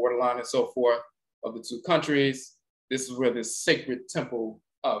borderline and so forth of the two countries. This is where this sacred temple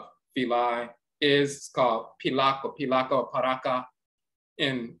of Philae is. It's called Pilak or Pilaka or Paraka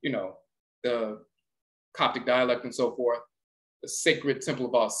in the Coptic dialect and so forth. The sacred temple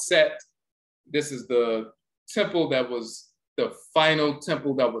of Aset. This is the temple that was the final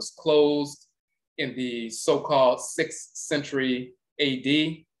temple that was closed in the so-called 6th century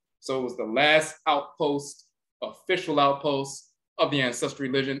AD. So it was the last outpost, official outpost of the ancestral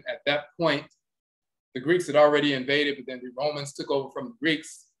religion. At that point, the Greeks had already invaded, but then the Romans took over from the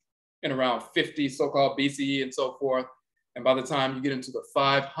Greeks in around 50 so-called BCE and so forth. And by the time you get into the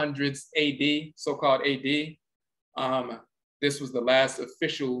 500s AD, so-called AD, this was the last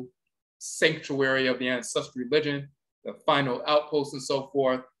official sanctuary of the ancestral religion, the final outpost and so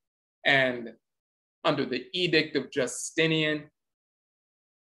forth. And under the Edict of Justinian,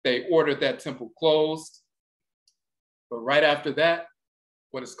 they ordered that temple closed. But right after that,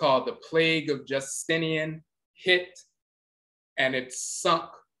 what is called the Plague of Justinian hit, and it sunk,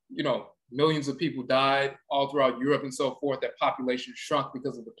 millions of people died all throughout Europe and so forth. That population shrunk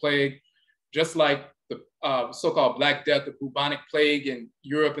because of the plague, just like the so-called Black Death, the bubonic plague in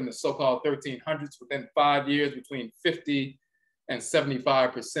Europe in the so-called 1300s. Within 5 years, between 50 and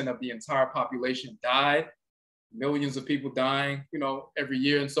 75% of the entire population died. Millions of people dying, every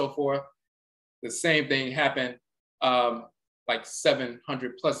year and so forth. The same thing happened like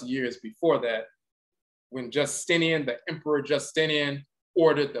 700 plus years before that, when Justinian, the Emperor Justinian,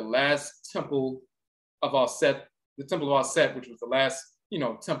 ordered the last temple of Aset, the temple of Aset, which was the last,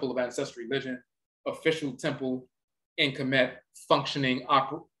 temple of ancestral religion, official temple in Kemet, functioning,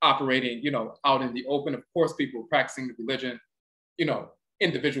 operating, out in the open. Of course, people practicing the religion,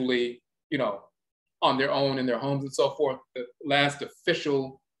 individually, on their own in their homes and so forth. The last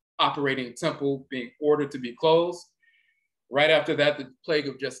official operating temple being ordered to be closed. Right after that, the plague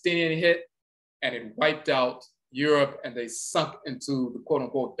of Justinian hit, and it wiped out Europe, and they sunk into the quote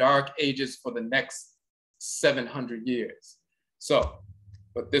unquote dark ages for the next 700 years. So,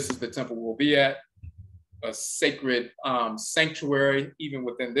 but this is the temple we'll be at, a sacred sanctuary. Even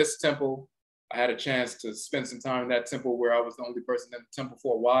within this temple, I had a chance to spend some time in that temple where I was the only person in the temple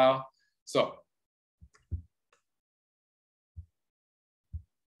for a while. So,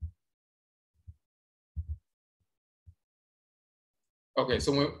 okay,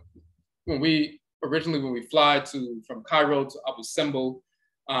 so when we fly from Cairo to Abu Simbel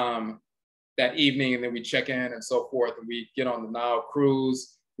that evening, and then we check in and so forth, and we get on the Nile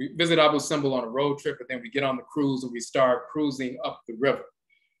cruise. We visit Abu Simbel on a road trip, and then we get on the cruise and we start cruising up the river.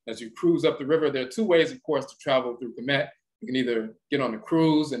 As you cruise up the river, there are two ways, of course, to travel through Kemet. You can either get on the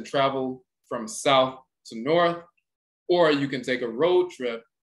cruise and travel from south to north, or you can take a road trip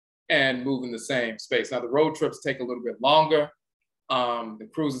and move in the same space. Now, the road trips take a little bit longer. The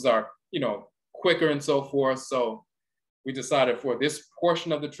cruises are, quicker and so forth. So we decided for this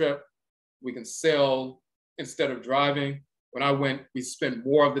portion of the trip, we can sail instead of driving. When I went, we spent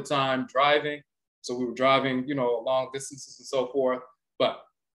more of the time driving. So we were driving, long distances and so forth. But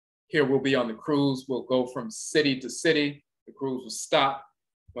here we'll be on the cruise. We'll go from city to city. The cruise will stop.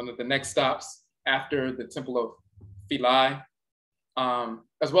 One of the next stops after the Temple of Philae,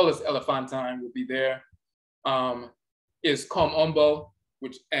 as well as Elephantine will be there, is Kom Ombo,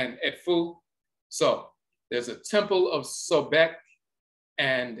 and Edfu. So there's a temple of Sobek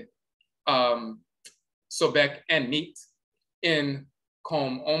and Neat in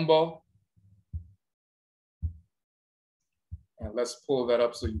Kom Ombo. And let's pull that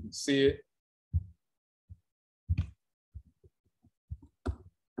up so you can see it.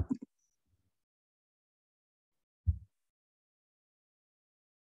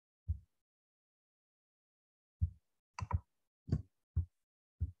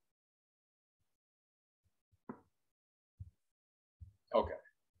 Okay.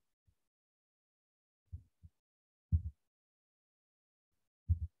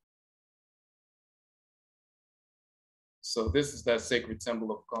 So this is that sacred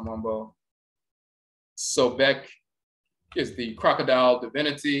temple of Komombo. Sobek is the crocodile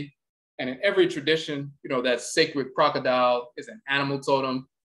divinity. And in every tradition, that sacred crocodile is an animal totem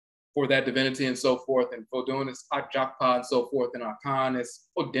for that divinity and so forth. And Vodun is Akjakpa and so forth. And Akhan is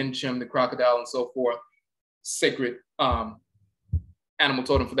Odinchim, the crocodile and so forth. Sacred animal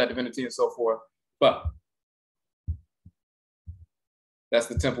totem for that divinity and so forth. But that's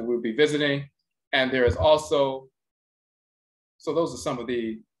the temple we'll be visiting. And there is also, so those are some of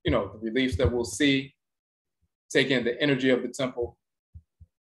the, the reliefs that we'll see, take in the energy of the temple.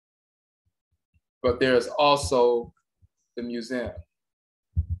 But there's also the museum.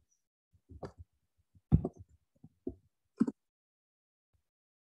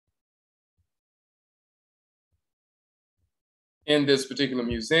 in this particular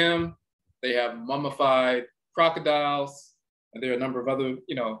museum, they have mummified crocodiles, and there are a number of other,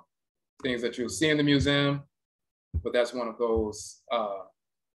 things that you'll see in the museum, but that's one of those.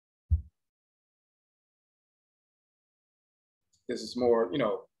 This is more,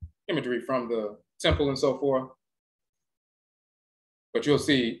 imagery from the temple and so forth. But you'll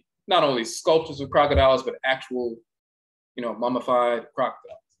see not only sculptures of crocodiles, but actual, mummified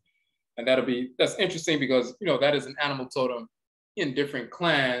crocodiles. And that's interesting because, that is an animal totem in different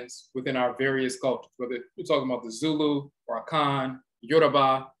clans within our various cultures, whether you're talking about the Zulu or Akhan,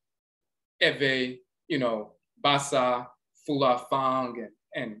 Yoruba, Ewe, Basa, Fula, Fang,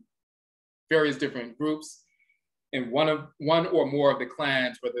 and various different groups. In one or more of the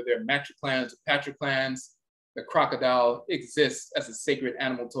clans, whether they're Matri clans or Patra clans, the crocodile exists as a sacred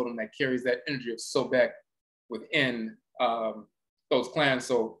animal totem that carries that energy of Sobek within those clans.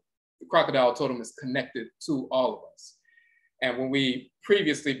 So the crocodile totem is connected to all of us. And when we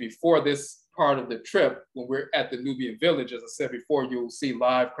previously, before this part of the trip, when we're at the Nubian village, as I said before, you'll see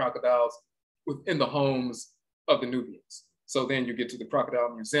live crocodiles within the homes of the Nubians. So then you get to the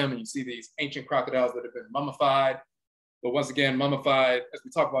Crocodile Museum and you see these ancient crocodiles that have been mummified. But once again, mummified, as we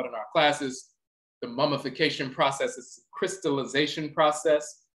talk about in our classes, the mummification process is a crystallization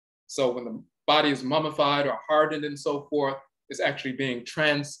process. So when the body is mummified or hardened and so forth, it's actually being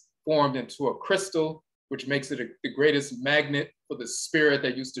transformed into a crystal, which makes it the greatest magnet for the spirit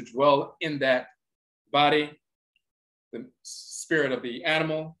that used to dwell in that body, the spirit of the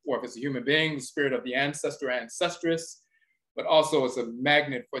animal, or if it's a human being, the spirit of the ancestor or ancestress, but also as a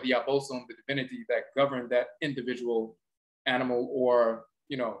magnet for the abosom, the divinity that governed that individual animal or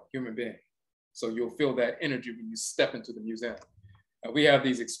human being. So you'll feel that energy when you step into the museum. And we have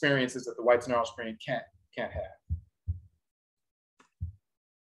these experiences that the white and Australian can't have.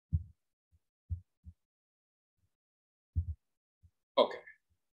 Okay.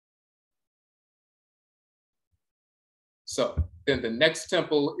 So then the next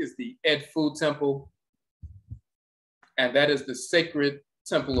temple is the Edfu temple. And that is the sacred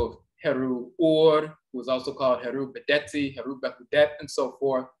temple of Heru Ur, who is also called Heru Bedeti, Heru Behudet, and so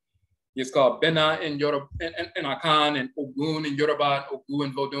forth. It's called Bena in Yoruba, in Akhan, and Ogun in Yoruba, and Ogu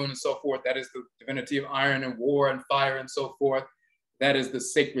in Vodun, and so forth. That is the divinity of iron and war and fire and so forth. That is the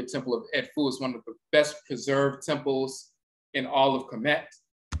sacred temple of Edfu. It's one of the best preserved temples in all of Kemet.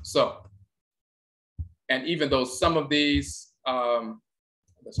 So, and even though some of these,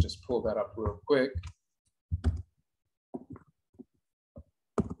 let's just pull that up real quick.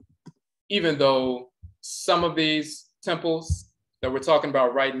 Even though some of these temples that we're talking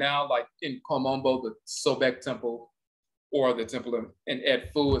about right now, like in Komombo, the Sobek temple, or the temple in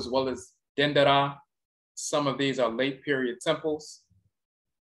Edfu, as well as Dendera, some of these are late period temples.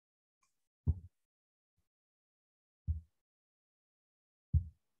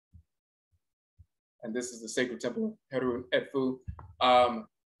 And this is the sacred temple of Heru and Edfu.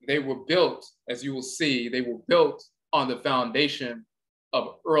 They were built, as you will see, they were built on the foundation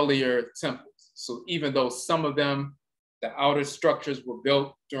of earlier temples. So even though some of them, the outer structures were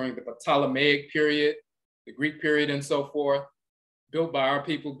built during the Ptolemaic period, the Greek period and so forth, built by our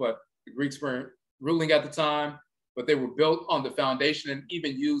people, but the Greeks weren't ruling at the time, but they were built on the foundation and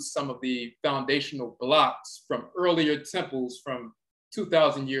even used some of the foundational blocks from earlier temples from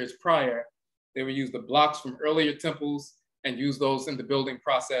 2,000 years prior. They would use the blocks from earlier temples and use those in the building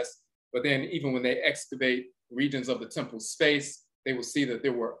process. But then even when they excavate regions of the temple space, they will see that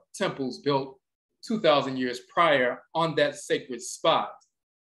there were temples built 2,000 years prior on that sacred spot.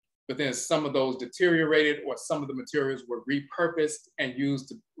 But then some of those deteriorated, or some of the materials were repurposed and used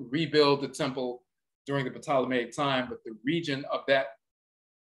to rebuild the temple during the Ptolemaic time. But the region of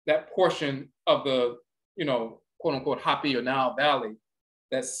that portion of the, quote unquote, Hapi or Nile Valley,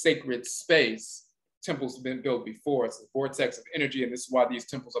 that sacred space, temples have been built before. It's a vortex of energy, and this is why these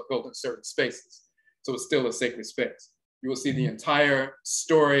temples are built in certain spaces. So it's still a sacred space. You will see the entire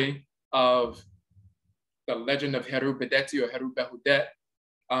story of the legend of Heru Bedeti or Heru Behudet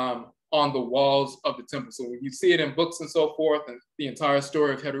on the walls of the temple. So when you see it in books and so forth, and the entire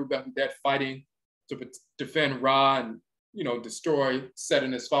story of Heru Behudet fighting to defend Ra and destroy Set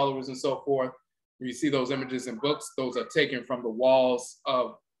and his followers and so forth, when you see those images in books, those are taken from the walls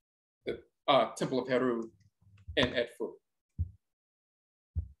of the Temple of Heru in Edfu.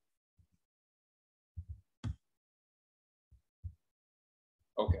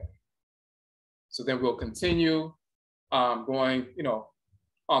 Okay. So then we'll continue going,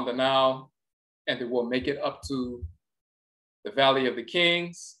 on the Nile, and then we'll make it up to the Valley of the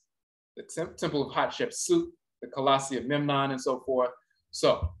Kings, the Temple of Hatshepsut, the Colossi of Memnon, and so forth.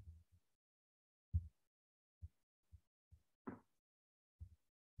 So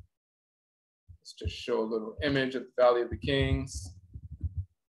Let's just show a little image of the Valley of the Kings.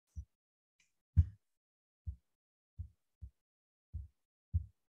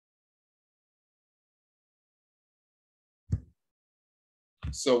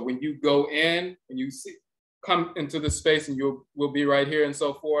 So when you go in and you see, come into the space and we'll be right here and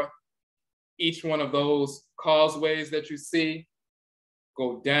so forth, each one of those causeways that you see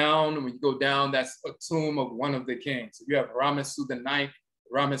go down. And when you go down, that's a tomb of one of the kings. So you have Ramesu the Ninth,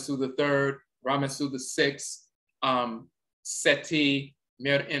 Ramesu the Third, Ramesu the Sixth, Seti,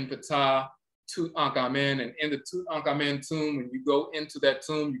 Mer-en Ptah, Tutankhamen. And in the Tutankhamen tomb, when you go into that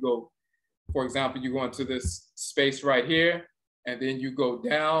tomb, you go, for example, you go into this space right here, and then you go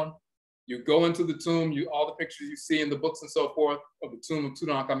down, you go into the tomb, all the pictures you see in the books and so forth of the tomb of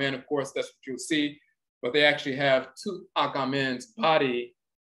Tutankhamen, of course, that's what you'll see, but they actually have Tutankhamun's body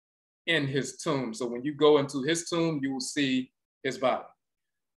in his tomb. So when you go into his tomb, you will see his body.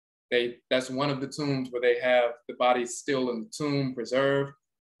 That's one of the tombs where they have the body still in the tomb, preserved,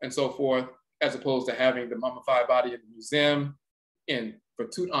 and so forth, as opposed to having the mummified body in the museum. And for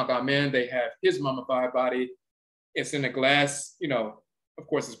Tutankhamen, they have his mummified body. It's in a glass, of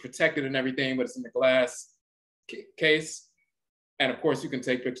course, it's protected and everything, but it's in the glass case. And of course, you can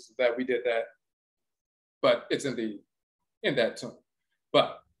take pictures of that. We did that, but it's in that tomb.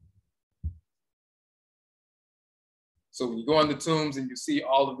 But so when you go in the tombs and you see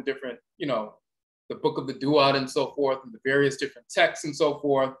all of the different, the Book of the Duat and so forth, and the various different texts and so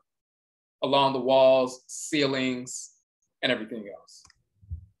forth along the walls, ceilings, and everything else.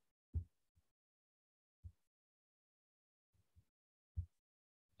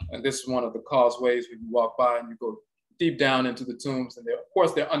 And this is one of the causeways where you walk by and you go deep down into the tombs. And of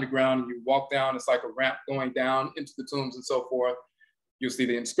course, they're underground, and you walk down, it's like a ramp going down into the tombs and so forth. You'll see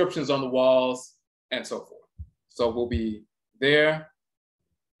the inscriptions on the walls and so forth. So we'll be there.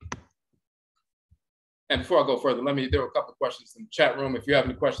 And before I go further, there were a couple of questions in the chat room. If you have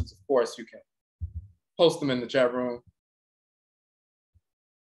any questions, of course, you can post them in the chat room.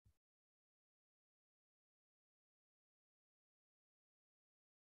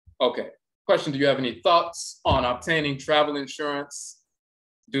 Okay, question, do you have any thoughts on obtaining travel insurance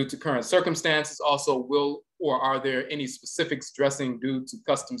due to current circumstances? Also, are there any specifics addressing due to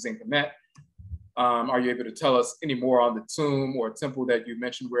customs in Kemet? Are you able to tell us any more on the tomb or temple that you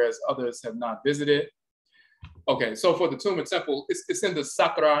mentioned, whereas others have not visited? Okay, so for the tomb and temple, it's in the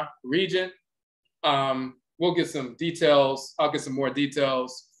Sakkara region. We'll get some details. I'll get some more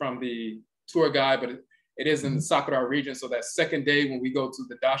details from the tour guide, but it is in the Sakkara region. So that second day when we go to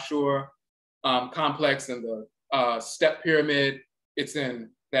the Dashur complex and the step pyramid, it's in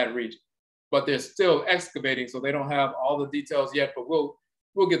that region. But they're still excavating, so they don't have all the details yet, but we'll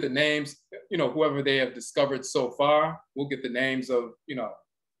get the names, whoever they have discovered so far, we'll get the names of,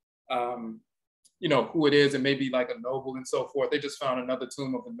 who it is, and maybe like a noble and so forth. They just found another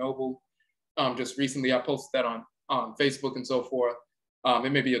tomb of a noble just recently. I posted that on Facebook and so forth.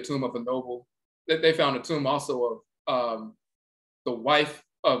 It may be a tomb of a noble. They found a tomb also of the wife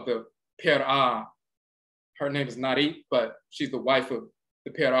of the Ptah. Her name is Narit, but she's the wife of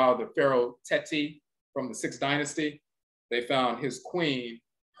the Ptah, the pharaoh Teti from the 6th dynasty. They found his queen,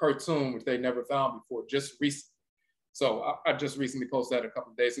 her tomb, which they never found before, just recently. So I just recently posted that a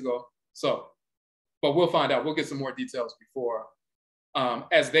couple of days ago. So, but we'll find out. We'll get some more details before.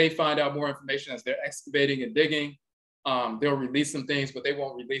 As they find out more information, as they're excavating and digging, they'll release some things, but they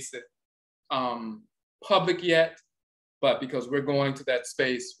won't release it public yet. But because we're going to that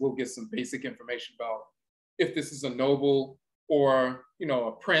space, we'll get some basic information about if this is a noble or,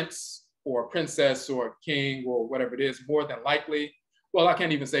 a prince or a princess or a king or whatever it is. More than likely, well, I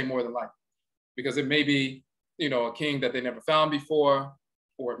can't even say more than likely, because it may be, a king that they never found before,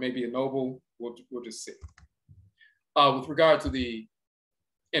 or it may be a noble. We'll just see. With regard to the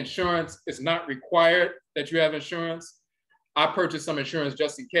insurance, it's not required that you have insurance. I purchased some insurance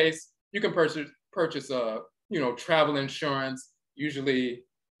just in case. You can purchase a, travel insurance, usually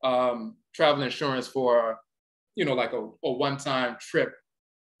travel insurance for, like a one-time trip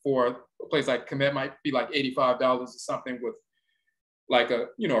for a place like Kamit might be like $85 or something, with like a,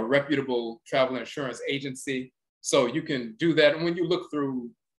 a reputable travel insurance agency. So you can do that. And when you look through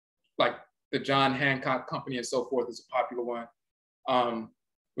like the John Hancock Company and so forth is a popular one.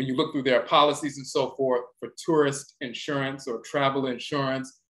 When you look through their policies and so forth for tourist insurance or travel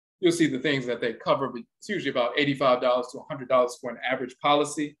insurance, you'll see the things that they cover, but it's usually about $85 to $100 for an average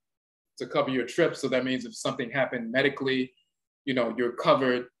policy to cover your trip. So that means if something happened medically, you're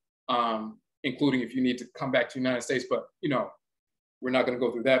covered, including if you need to come back to the United States, but, we're not going to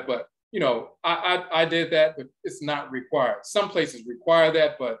go through that. But, I did that, but it's not required. Some places require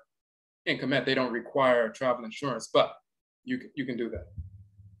that, but in Kamit, they don't require travel insurance, but you can do that.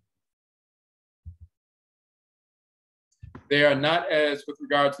 They are not as, with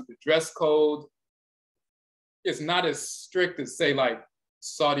regard to the dress code, it's not as strict as say like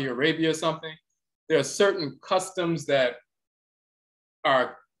Saudi Arabia or something. There are certain customs that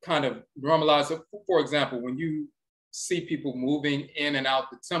are kind of normalized. For example, when you see people moving in and out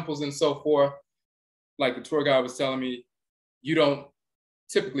the temples and so forth, like the tour guide was telling me, you don't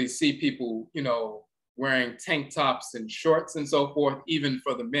typically see people, you know, wearing tank tops and shorts and so forth, even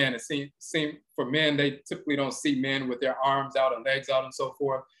for the men. It seems for men, they typically don't see men with their arms out and legs out and so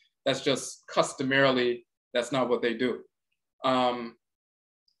forth. That's just customarily, that's not what they do.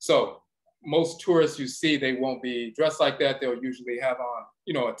 So most tourists you see, they won't be dressed like that. They'll usually have on,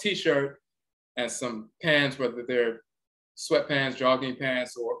 you know, a t-shirt and some pants, whether they're sweatpants, jogging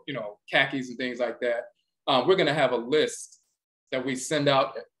pants, or, you know, khakis and things like that. We're gonna have a list that we send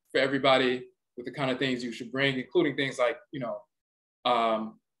out for everybody with the kind of things you should bring, including things like, you know,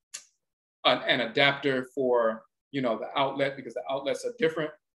 an adapter for, you know, the outlet, because the outlets are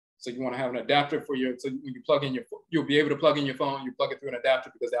different. So you want to have an adapter for your, so when you plug in your, you'll be able to plug in your phone, you plug it through an adapter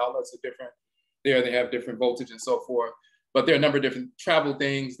because the outlets are different. There they have different voltage and so forth. But there are a number of different travel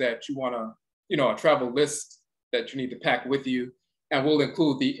things that you want to, you know, a travel list that you need to pack with you. And we'll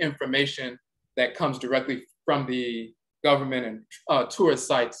include the information that comes directly from the government and tourist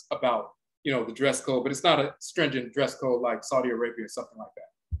sites about, you know, the dress code, but it's not a stringent dress code like Saudi Arabia or something like that.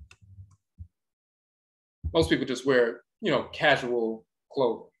 Most people just wear, you know, casual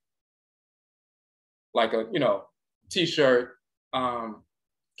clothing, like a, you know, t-shirt,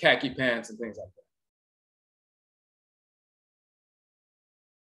 khaki pants and things like that.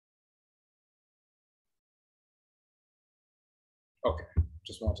 Okay,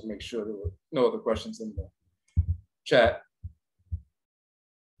 just wanted to make sure there were no other questions in the chat.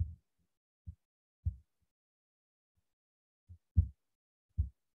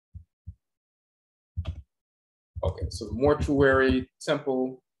 Okay, so the mortuary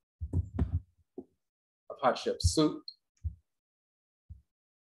temple of Hatshepsut.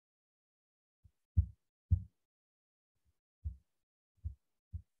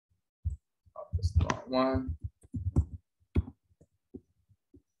 Oh, that's the wrong one.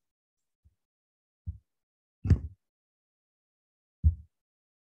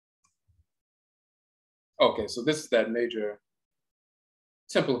 Okay, so this is that major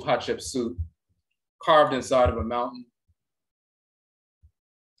temple of Hatshepsut, carved inside of a mountain.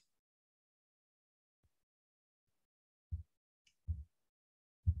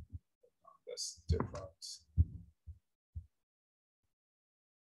 That's different.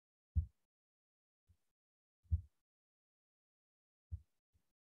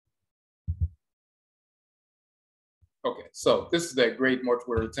 Okay, so this is that great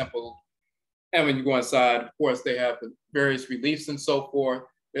mortuary temple. And when you go inside, of course, they have the various reliefs and so forth.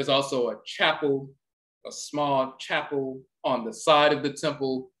 There's also a chapel, a small chapel on the side of the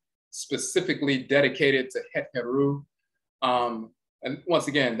temple, specifically dedicated to Het Heru. And once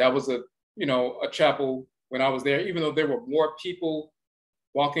again, that was a, you know, a chapel when I was there, even though there were more people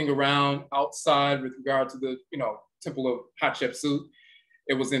walking around outside with regard to the, you know, temple of Hatshepsut.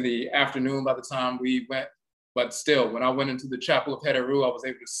 It was in the afternoon by the time we went. But still, when I went into the chapel of Het Heru, I was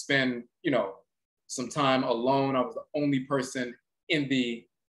able to spend, you know, some time alone. I was the only person in the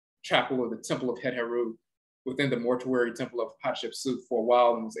chapel of the temple of Het Heru within the mortuary temple of Hatshepsut for a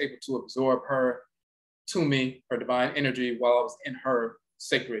while, and was able to absorb her to me, her divine energy, while I was in her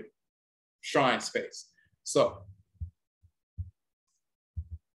sacred shrine space. So,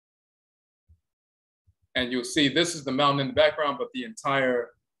 and you'll see this is the mountain in the background, but the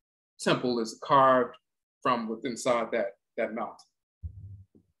entire temple is carved from within inside that mountain.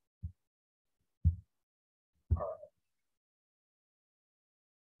 All right.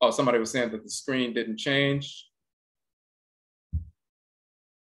 Oh, somebody was saying that the screen didn't change.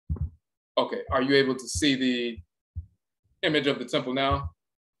 Okay, are you able to see the image of the temple now?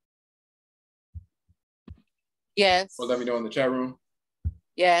 Yes. Or let me know in the chat room.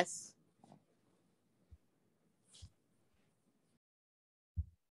 Yes.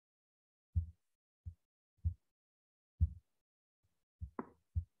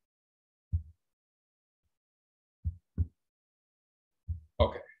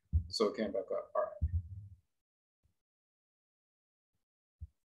 Okay, so it came back up. All right.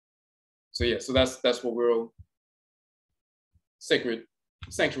 So yeah, so that's what we're sacred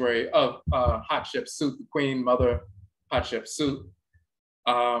sanctuary of Hatshepsut, the Queen Mother Hatshepsut.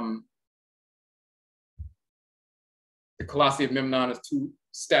 The Colossi of Memnon is two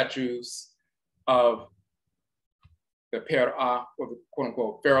statues of the Ptah, or the quote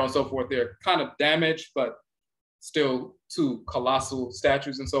unquote pharaoh and so forth. They're kind of damaged, but still two colossal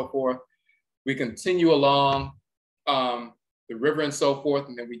statues and so forth. We continue along the river and so forth,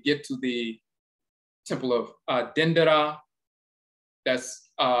 and then we get to the temple of Dendera. That's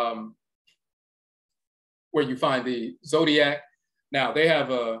where you find the zodiac. Now they have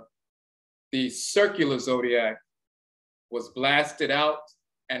the circular zodiac was blasted out,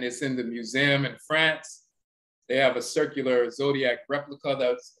 and it's in the museum in France. They have a circular zodiac replica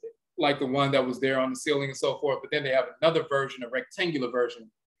that's like the one that was there on the ceiling and so forth, but then they have another version, a rectangular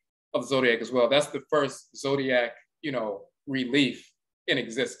version of the zodiac as well. That's the first zodiac, relief in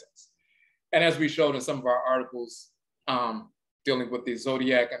existence. And as we showed in some of our articles dealing with the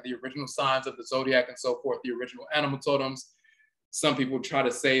zodiac and the original signs of the zodiac and so forth, the original animal totems, some people try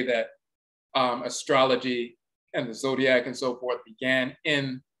to say that astrology and the zodiac and so forth began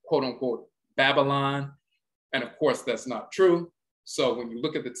in quote unquote Babylon. And of course, that's not true. So when you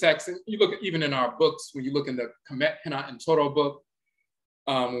look at the text, and you look at even in our books, when you look in the Kamit, Khanit, and Toro book,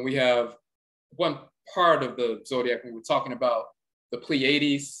 when we have one part of the zodiac, when we're talking about the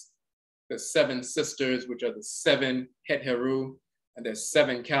Pleiades, the 7 sisters, which are the 7 Het Heru, and there's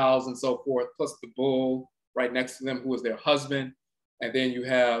 7 cows and so forth, plus the bull right next to them, who is their husband. And then you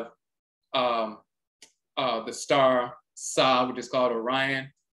have the star Sa, which is called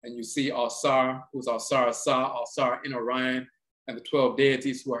Orion, and you see Alsar, who's Alsar Sa, Alsar in Orion, and the 12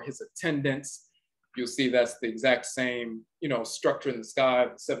 deities who are his attendants. You'll see that's the exact same, structure in the sky,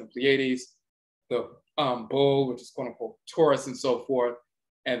 the 7 Pleiades, the bull, which is quote unquote Taurus and so forth,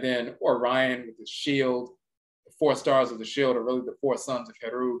 and then Orion with the shield. The 4 stars of the shield are really the 4 sons of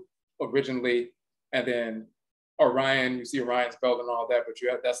Heru originally, and then Orion, you see Orion's belt and all that, but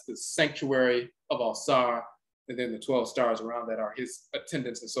that's the sanctuary of Alsar, and then the 12 stars around that are his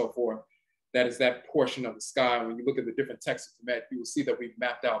attendants and so forth. That is that portion of the sky. When you look at the different texts of Kemet, you will see that we've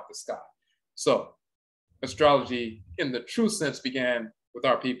mapped out the sky. So astrology in the true sense began with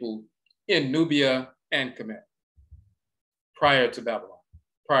our people in Nubia and Kemet, prior to Babylon,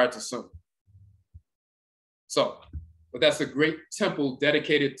 prior to Sumer. So, but that's a great temple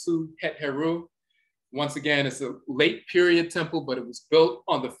dedicated to Het Heru. Once again, it's a late period temple, but it was built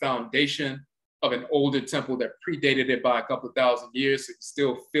on the foundation of an older temple that predated it by a couple of thousand years. So you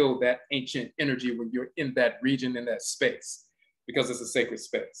still feel that ancient energy when you're in that region, in that space, because it's a sacred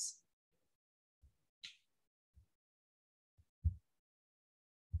space.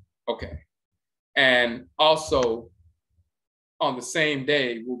 Okay. And also on the same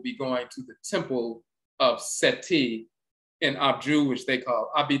day, we'll be going to the temple of Seti in Abju, which they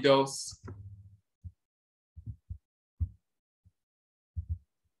call Abydos.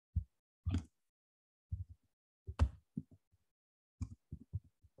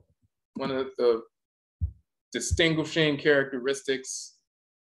 One of the distinguishing characteristics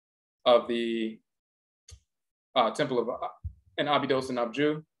of the temple of in Abydos and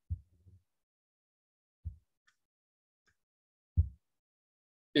Abju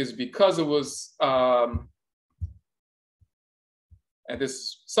is because it was, and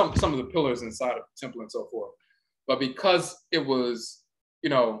this some of the pillars inside of the temple and so forth, but because it was,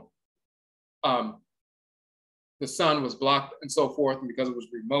 the sun was blocked and so forth, and because it was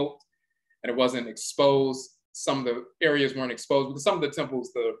remote and it wasn't exposed, some of the areas weren't exposed, because some of the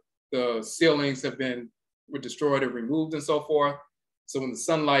temples, the ceilings were destroyed or removed and so forth. So when the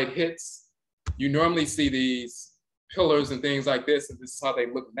sunlight hits, you normally see these pillars and things like this, and this is how they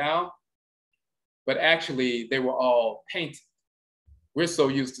look now, but actually they were all painted. We're so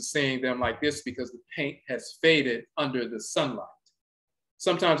used to seeing them like this because the paint has faded under the sunlight.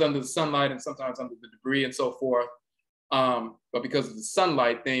 Sometimes under the sunlight and sometimes under the debris and so forth. But because of the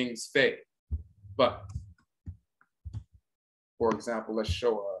sunlight, things fade. But for example, let's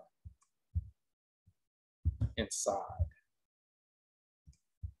show inside.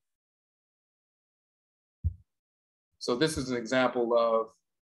 So this is an example of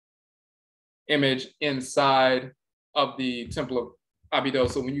image inside of the temple of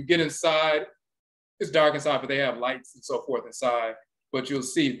Abydos. So when you get inside, it's dark inside, but they have lights and so forth inside. But you'll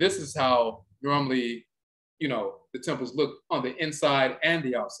see this is how normally, the temples look on the inside and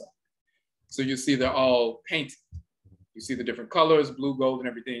the outside. So you see they're all painted. You see the different colors, blue, gold, and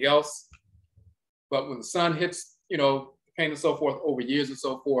everything else. But when the sun hits, the paint and so forth over years and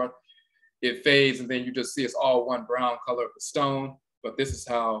so forth, it fades, and then you just see it's all one brown color of the stone. But this is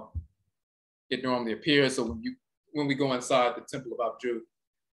how it normally appears. So when we go inside the temple of Abju,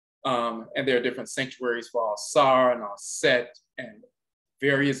 and there are different sanctuaries for Al-Sar and Al-Set and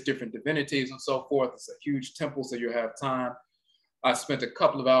various different divinities and so forth. It's a huge temple, so you have time I spent a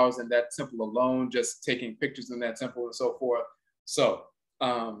couple of hours in that temple alone, just taking pictures in that temple and so forth. So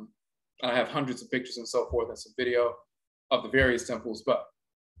I have hundreds of pictures and so forth and some video of the various temples, but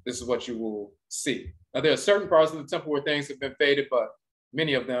this is what you will see. Now, there are certain parts of the temple where things have been faded, but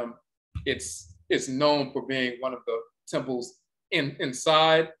many of them, it's known for being one of the temples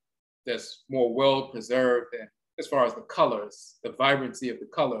inside that's more well preserved, and as far as the colors, the vibrancy of the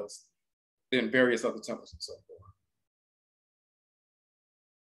colors, than various other temples and so forth.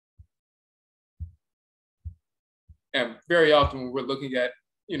 And very often when we're looking at,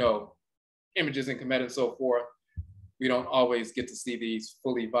 images in Kemet and so forth, we don't always get to see these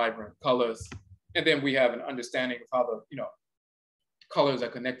fully vibrant colors. And then we have an understanding of how the, colors are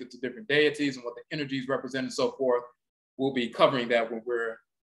connected to different deities and what the energies represent and so forth. We'll be covering that when we're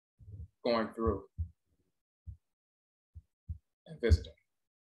going through and visiting.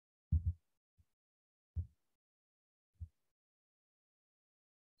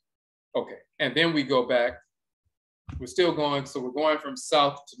 Okay, and then we go back. We're still going, so we're going from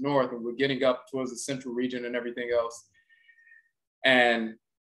south to north, and we're getting up towards the central region and everything else. And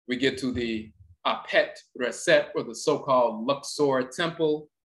we get to the Apet Reset, or the so-called Luxor Temple,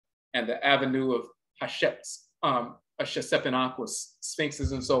 and the avenue of Hashesepenakwa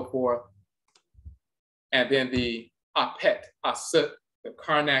sphinxes and so forth. And then the Apet Asut, the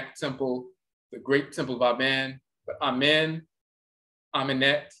Karnak Temple, the Great Temple of Amen, but Amen,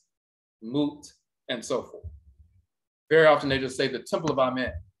 Amenet, Mut, and so forth. Very often they just say the Temple of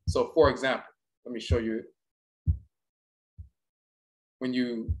Amen. So for example, let me show you. When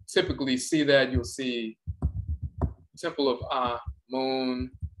you typically see that, you'll see Temple of Amun,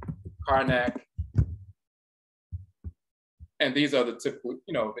 Karnak. And these are the typical,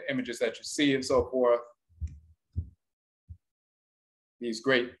 the images that you see and so forth. These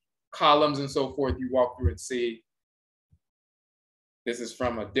great columns and so forth, you walk through and see. This is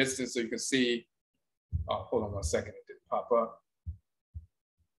from a distance, so you can see, oh, hold on one second, it didn't pop up.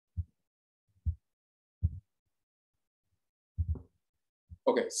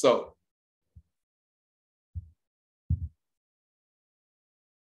 Okay, so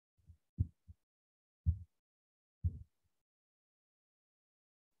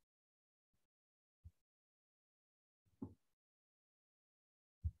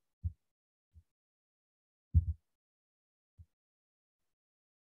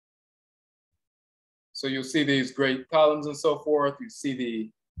you'll see these great columns and so forth. You see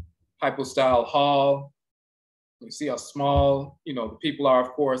the hypostyle hall. You see how small, the people are,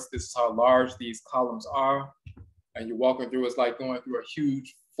 of course. This is how large these columns are. And you're walking through, it's like going through a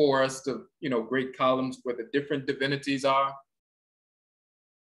huge forest of, great columns where the different divinities are.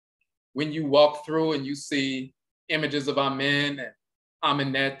 When you walk through and you see images of Amen and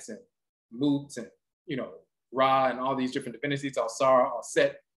Amenet and Mut and, Ra and all these different divinities, Al-Sar,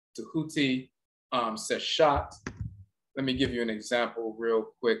 Al-Set, Tahuti, Seshat. Let me give you an example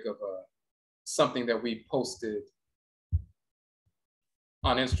real quick of something that we posted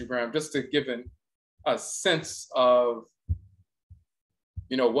on Instagram, just to give a sense of,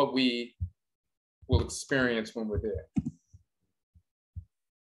 what we will experience when we're there.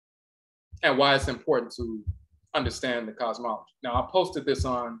 And why it's important to understand the cosmology. Now, I posted this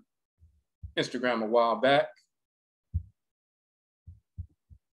on Instagram a while back.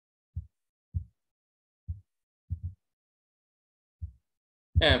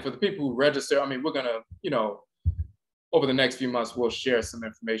 And for the people who register, we're gonna, over the next few months, we'll share some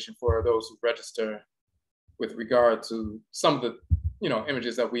information for those who register with regard to some of the,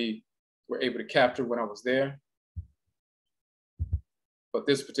 images that we were able to capture when I was there. But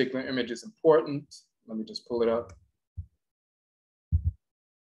this particular image is important. Let me just pull it up.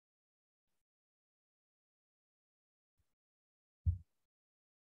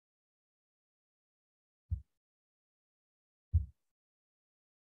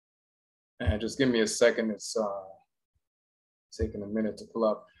 And just give me a second. It's taking a minute to pull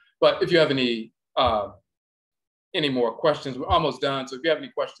up. But if you have any more questions, we're almost done. So if you have any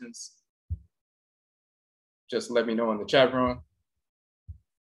questions, just let me know in the chat room.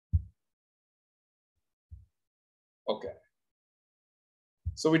 Okay.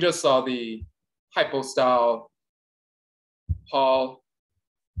 So we just saw the hypostyle hall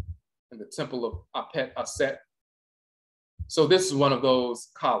and the temple of Apet Aset. So this is one of those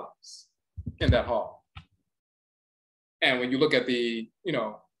columns in that hall. And when you look at the,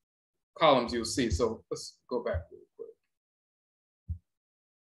 columns, you'll see. So let's go back really quick.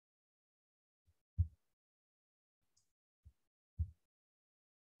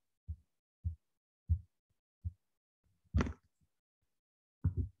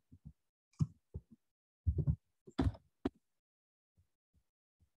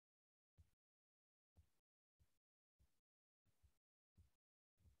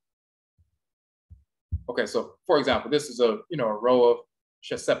 Okay, so for example, this is a row of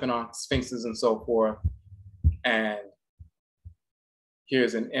Chesepenon sphinxes and so forth, and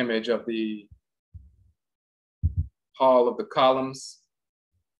here's an image of the hall of the columns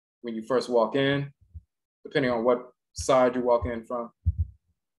when you first walk in, depending on what side you walk in from.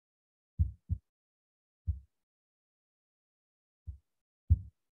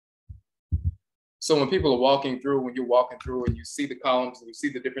 So when people are walking through, when you're walking through and you see the columns and you see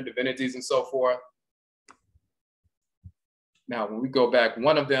the different divinities and so forth. Now, when we go back,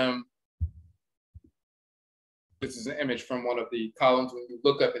 one of them, this is an image from one of the columns. When you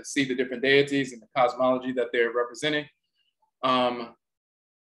look up and see the different deities and the cosmology that they're representing, I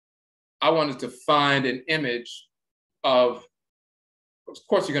wanted to find an image of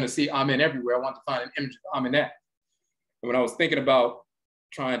course, you're going to see Amen everywhere. I want to find an image of Amenet. And when I was thinking about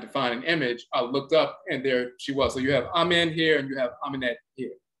trying to find an image, I looked up and there she was. So you have Amen here and you have Amenet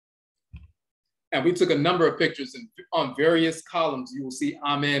here. And we took a number of pictures, and on various columns, you will see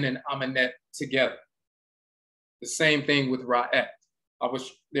Amen and Amenet together. The same thing with Ra'et.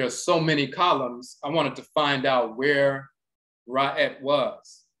 There are so many columns, I wanted to find out where Ra'et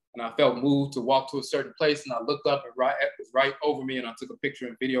was. And I felt moved to walk to a certain place, and I looked up and Ra'et was right over me, and I took a picture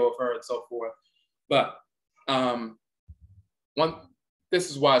and video of her and so forth. But this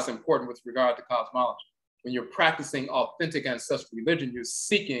is why it's important with regard to cosmology. When you're practicing authentic ancestral religion, you're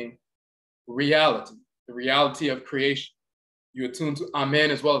seeking reality, the reality of creation. You attune to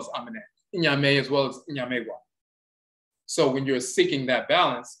Amen as well as Amenet, Inyame as well as Inyamewa. So when you're seeking that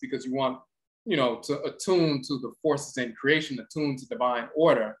balance, because you want, to attune to the forces in creation, attune to divine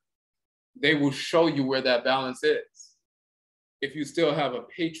order, they will show you where that balance is. If you still have a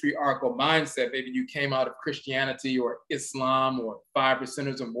patriarchal mindset, maybe you came out of Christianity or Islam or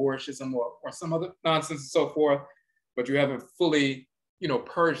 5%ers or Moorishism or some other nonsense and so forth, but you haven't fully,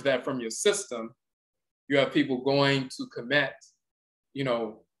 purged that from your system. You have people going to Kamit,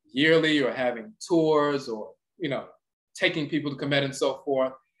 yearly, or having tours, or, taking people to Kamit and so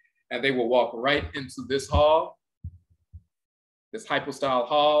forth, and they will walk right into this hall, this hypostyle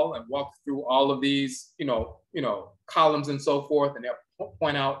hall, and walk through all of these, columns and so forth, and they'll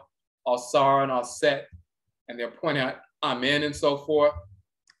point out Al-Sar and Al-Set, and they'll point out Amen and so forth.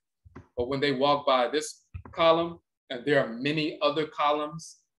 But when they walk by this column, and there are many other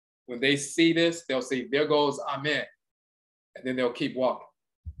columns, when they see this, they'll say, there goes Amen, and then they'll keep walking.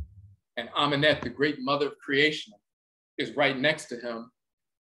 And Amenet, the great mother of creation, is right next to him.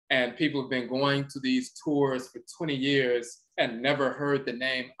 And people have been going to these tours for 20 years and never heard the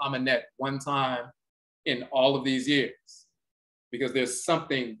name Amenet one time in all of these years, because there's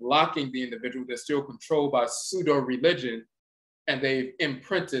something blocking the individual. They're still controlled by pseudo religion, and they've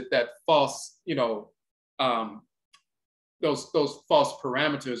imprinted that false, those false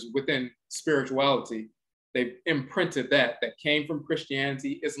parameters within spirituality. They've imprinted that came from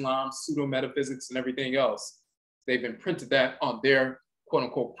Christianity, Islam, pseudo metaphysics, and everything else. They've imprinted that on their quote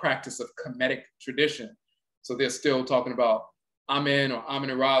unquote practice of Kemetic tradition. So they're still talking about Amen or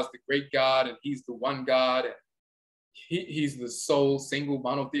Amen-Ra is the great God, and he's the one God, and he's the sole single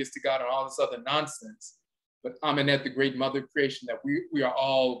monotheistic God, and all this other nonsense. But Amenet, the great mother of creation that we are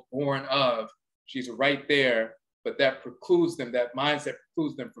all born of, she's right there, but that precludes them, that mindset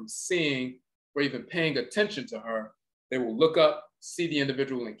precludes them from seeing or even paying attention to her. They will look up, see the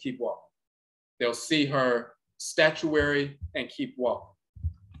individual, and keep walking. They'll see her statuary and keep walking.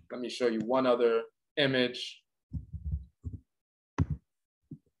 Let me show you one other image.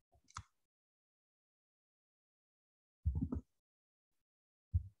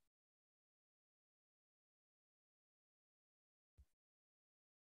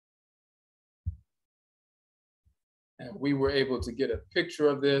 And we were able to get a picture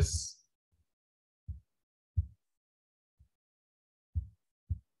of this.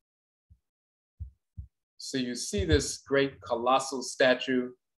 So you see this great colossal statue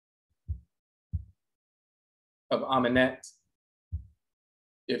of Amenet.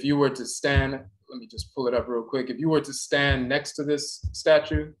 If you were to stand, let me just pull it up real quick. If you were to stand next to this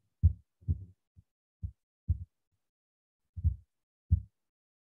statue,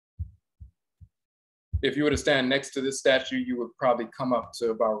 you would probably come up to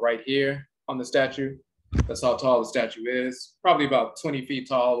about right here on the statue. That's how tall the statue is, probably about 20 feet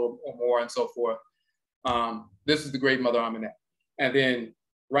tall or more and so forth. This is the great mother Amenet. And then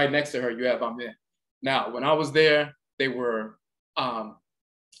right next to her, you have Amen. Now, when I was there, they were,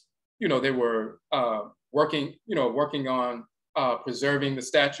 working on preserving the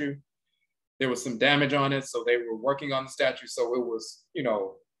statue. There was some damage on it, so they were working on the statue. So it was, it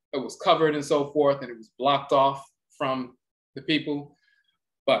was covered and so forth, and it was blocked off from the people.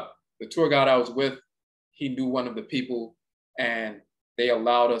 But the tour guide I was with, he knew one of the people, and they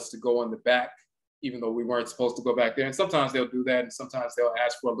allowed us to go in the back, even though we weren't supposed to go back there. And sometimes they'll do that, and sometimes they'll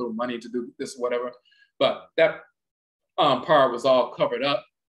ask for a little money to do this or whatever. But that part was all covered up.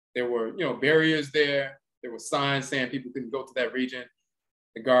 There were, barriers there. There were signs saying people couldn't go to that region.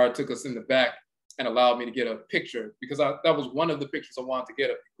 The guard took us in the back and allowed me to get a picture, because that was one of the pictures I wanted to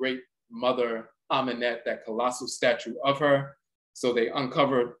get of the great mother Amenet, that colossal statue of her. So they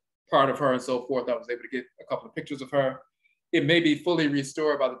uncovered part of her and so forth. I was able to get a couple of pictures of her. It may be fully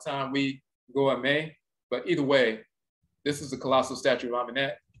restored by the time we go in May, but either way, this is a colossal statue of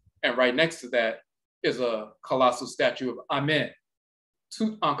Amenet. And right next to that is a colossal statue of Amen,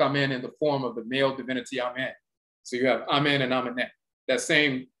 Tutankhamen in the form of the male divinity Amen. So you have Amen and Amenet. That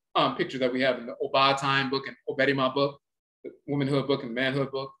same picture that we have in the Obad Time book and Obedima book, the womanhood book and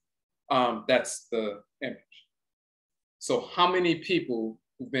manhood book, that's the image. So how many people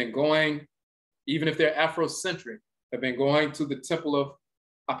who've been going, even if they're Afrocentric, have been going to the temple of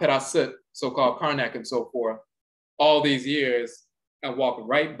Aperatsit, so-called Karnak and so forth, all these years, and walk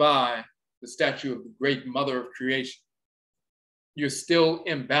right by the statue of the great mother of creation? You're still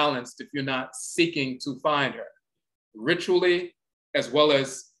imbalanced if you're not seeking to find her, ritually, as well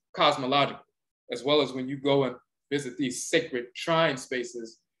as cosmologically, as well as when you go and visit these sacred shrine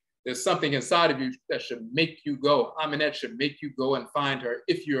spaces. There's something inside of you that should make you go. Amenet should make you go and find her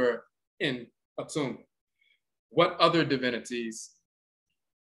if you're in attunement. What other divinities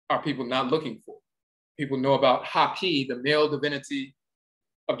are people not looking for? People know about Hapi, the male divinity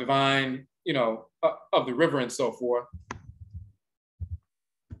of divine, of the river and so forth.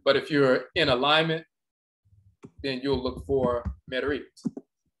 But if you're in alignment, then you'll look for Merit.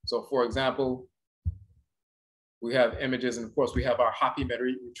 So for example, we have images, and of course we have our Hapi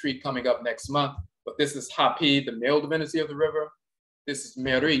Merit retreat coming up next month, but this is Hapi, the male divinity of the river. This is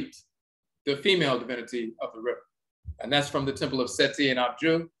Merit, the female divinity of the river. And that's from the temple of Seti and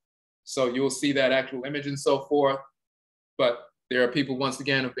Abju. So you'll see that actual image and so forth. But there are people, once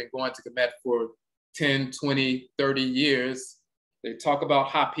again, who've been going to Kemet for 10, 20, 30 years. They talk about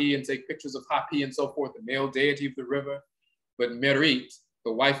Hapi and take pictures of Hapi and so forth, the male deity of the river. But Merit,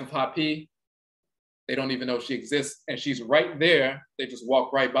 the wife of Hapi, they don't even know she exists. And she's right there. They just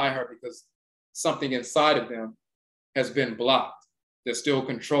walk right by her because something inside of them has been blocked. They're still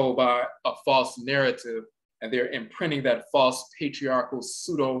controlled by a false narrative, and they're imprinting that false patriarchal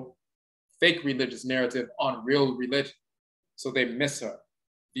pseudo fake religious narrative on real religion. So they miss her.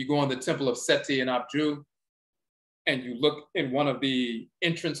 You go in the temple of Seti and Abju, and you look in one of the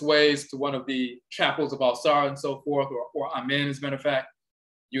entrance ways to one of the chapels of Alsar and so forth, or Amen, as a matter of fact,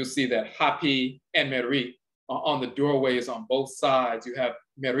 you'll see that Hapi and Merit are on the doorways on both sides. You have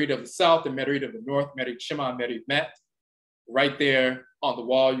Merit of the south and Merit of the north, Merit Shema and Merit Met. Right there on the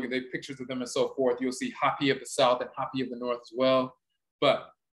wall, you can take pictures of them and so forth. You'll see Hapi of the south and Hapi of the north as well. But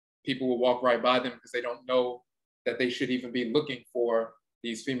people will walk right by them because they don't know that they should even be looking for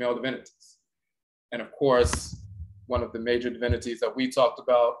these female divinities. And of course, one of the major divinities that we talked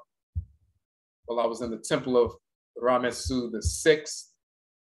about while I was in the temple of Ramesu VI.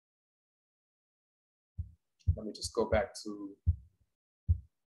 Let me just go back to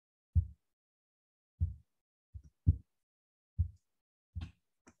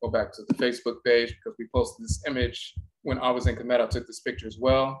the Facebook page, because we posted this image when I was in Kemet. I took this picture as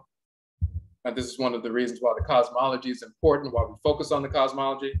well. And this is one of the reasons why the cosmology is important, why we focus on the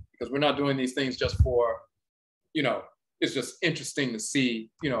cosmology, because we're not doing these things just for, it's just interesting to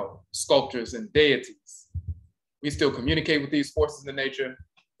see, sculptures and deities. We still communicate with these forces in nature.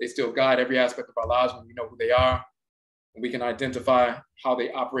 They still guide every aspect of our lives when we know who they are, and we can identify how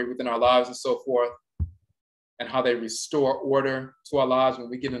they operate within our lives and so forth, and how they restore order to our lives when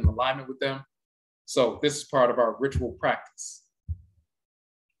we get in alignment with them. So this is part of our ritual practice.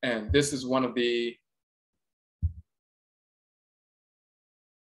 And this is one of the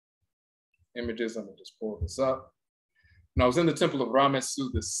images. Let me just pull this up. When I was in the temple of Ramesu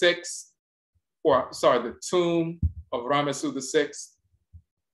VI, the tomb of Ramesu VI,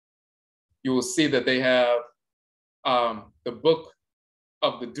 you will see that they have the book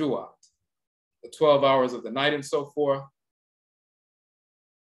of the Duat, the 12 hours of the night and so forth.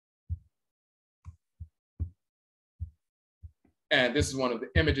 And this is one of the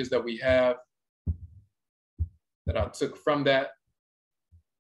images that we have that I took from that.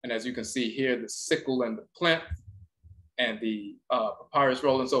 And as you can see here, the sickle and the plinth and the papyrus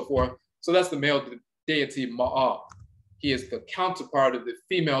roll and so forth. So that's the male deity Ma'at. He is the counterpart of the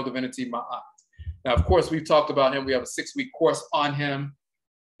female divinity Ma'at. Now, of course, we've talked about him. We have a 6-week course on him.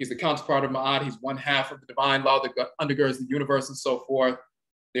 He's the counterpart of Ma'at. He's one half of the divine law that undergirds the universe and so forth.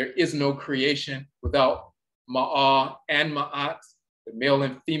 There is no creation without Ma'ah and Ma'at, the male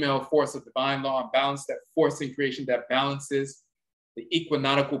and female force of divine law and balance, that force in creation that balances the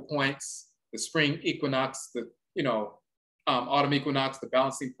equinoctial points, the spring equinox, the autumn equinox, the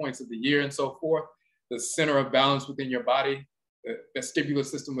balancing points of the year and so forth, the center of balance within your body, the vestibular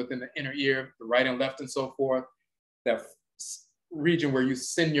system within the inner ear, the right and left and so forth, that region where you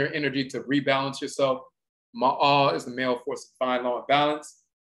send your energy to rebalance yourself. Ma'ah is the male force of divine law and balance.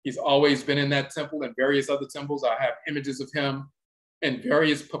 He's always been in that temple and various other temples. I have images of him in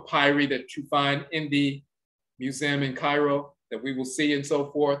various papyri that you find in the museum in Cairo that we will see and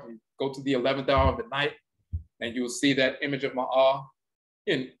so forth. You go to the 11th hour of the night and you will see that image of Ma'ah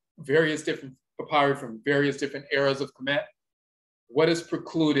in various different papyri from various different eras of Kemet. What has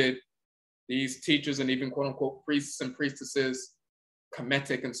precluded these teachers and even quote unquote priests and priestesses,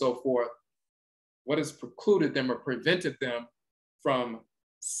 Kemetic and so forth, what has precluded them or prevented them from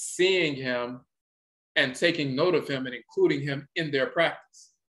seeing him and taking note of him and including him in their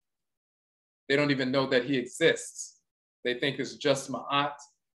practice? They don't even know that he exists. They think it's just Ma'at,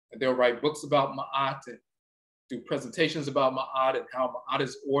 and they'll write books about Ma'at and do presentations about Ma'at and how Ma'at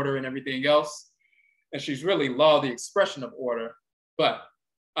is order and everything else. And she's really law, the expression of order, but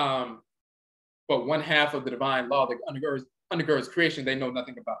one half of the divine law that undergirds creation, they know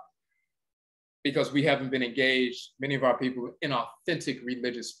nothing about, because we haven't been engaged, many of our people, in authentic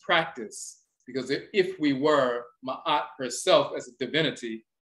religious practice. Because if we were, Ma'at herself as a divinity,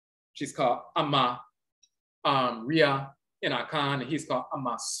 she's called Amma, Ria in Akhan, and he's called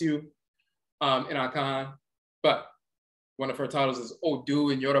Amasu in Akhan. But one of her titles is Odu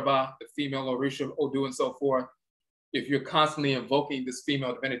in Yoruba, the female Orisha of Odu and so forth. If you're constantly invoking this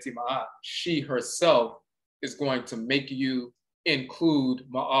female divinity, Ma'at, she herself is going to make you include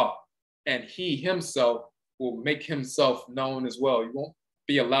Ma'at. And he himself will make himself known as well. You won't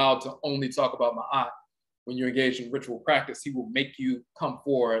be allowed to only talk about Ma'at when you're engaged in ritual practice. He will make you come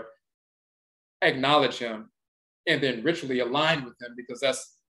forward, acknowledge him, and then ritually align with him, because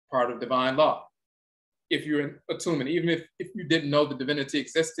that's part of divine law. If you're in attunement, even if you didn't know the divinity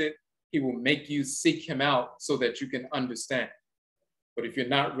existed, he will make you seek him out so that you can understand. But if you're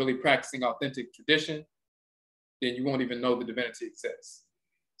not really practicing authentic tradition, then you won't even know the divinity exists.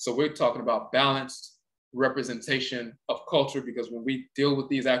 So we're talking about balanced representation of culture, because when we deal with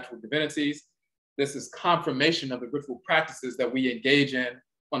these actual divinities, this is confirmation of the ritual practices that we engage in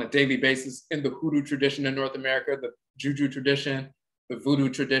on a daily basis in the Hoodoo tradition in North America, the Juju tradition, the Voodoo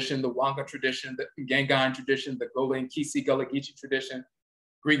tradition, the Wanga tradition, the Gangan tradition, the Golen Kisi Gullah Geechee tradition,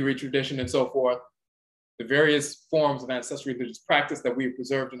 Grigori tradition, and so forth. The various forms of ancestral religious practice that we have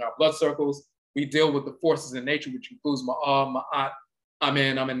preserved in our blood circles. We deal with the forces in nature, which includes Ma'ah, Ma'at,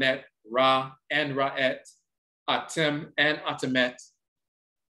 Amen, Amenet, Ra and Ra'et, Atem and Atemet,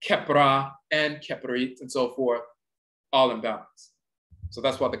 Kepra and Keprit, and so forth, all in balance. So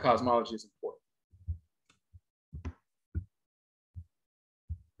that's why the cosmology is important.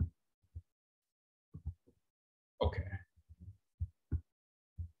 Okay.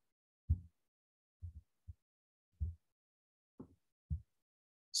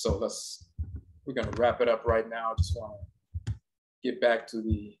 So we're gonna wrap it up right now. Just wanna get back to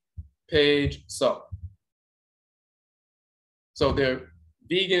the page. So they're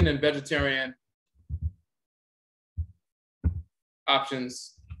vegan and vegetarian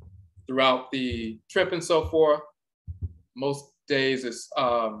options throughout the trip and so forth. Most days is,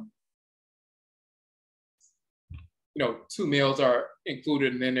 2 meals are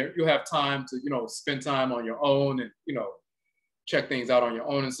included, and then you have time to, spend time on your own and, check things out on your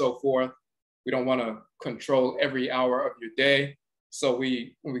own and so forth. We don't want to control every hour of your day. So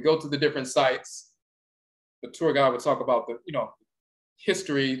when we go to the different sites, the tour guide would talk about the,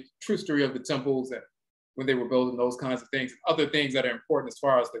 history, true story of the temples and when they were building, those kinds of things. Other things that are important as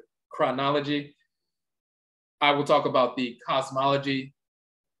far as the chronology. I will talk about the cosmology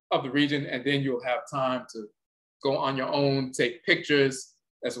of the region, and then you'll have time to go on your own, take pictures,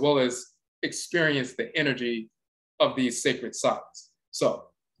 as well as experience the energy of these sacred sites.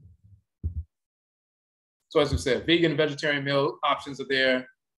 So as we said, vegan and vegetarian meal options are there,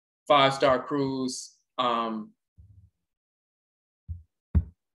 5-star cruise,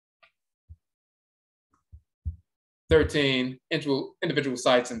 13 individual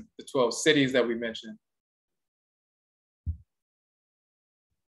sites in the 12 cities that we mentioned.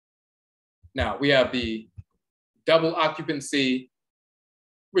 Now we have the double occupancy,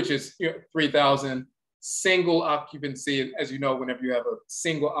 which is 3,000. Single occupancy, as you know, whenever you have a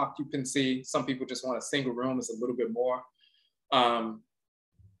single occupancy, some people just want a single room. It's a little bit more, and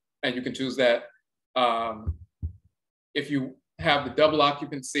you can choose that. If you have the double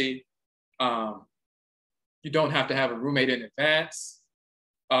occupancy, You don't have to have a roommate in advance.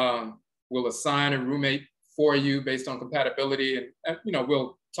 We'll assign a roommate for you based on compatibility, and you know,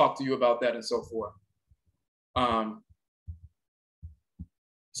 we'll talk to you about that and so forth.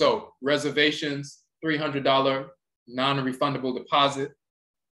 So reservations, $300 non-refundable deposit.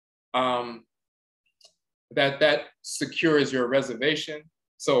 That secures your reservation.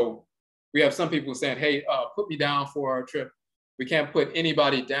 So we have some people saying, hey, put me down for our trip. We can't put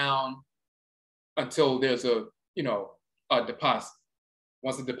anybody down until there's a deposit.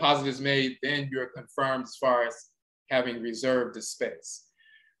 Once the deposit is made, then you're confirmed as far as having reserved the space.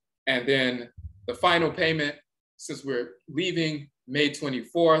 And then the final payment, since we're leaving May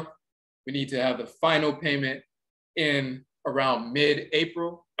 24th, we need to have the final payment in around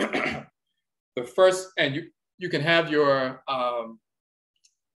mid-April. The first, and you can have your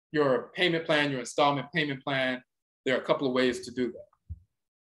payment plan, your installment payment plan. There are a couple of ways to do that,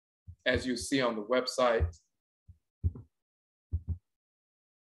 as you see on the website.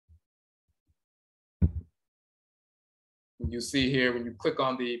 You see here, when you click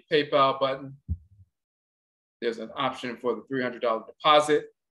on the PayPal button, there's an option for the $300 deposit.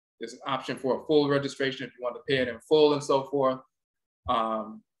 There's an option for a full registration if you want to pay it in full and so forth,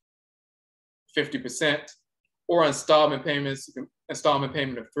 50%, or installment payments. You can installment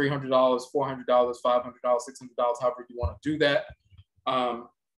payment of $300, $400, $500, $600, however you want to do that.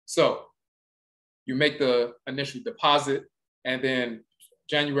 So you make the initial deposit, and then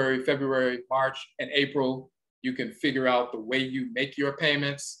January, February, March, and April, you can figure out the way you make your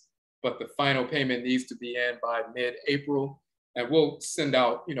payments, but the final payment needs to be in by mid-April, and we'll send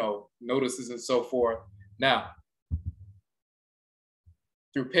out, notices and so forth. Now,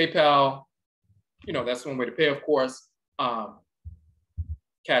 through PayPal, that's one way to pay, of course,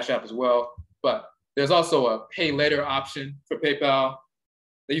 Cash App as well, but there's also a pay later option for PayPal.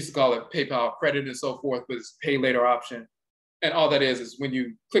 They used to call it PayPal credit and so forth, but it's pay later option. And all that is when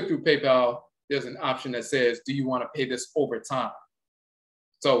you click through PayPal, there's an option that says, do you want to pay this over time?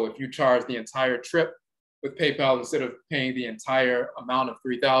 So if you charge the entire trip with PayPal instead of paying the entire amount of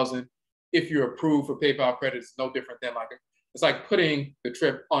 $3,000, if you're approved for PayPal credit, it's no different than it's like putting the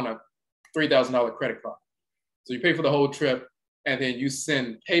trip on a $3,000 credit card. So you pay for the whole trip, and then you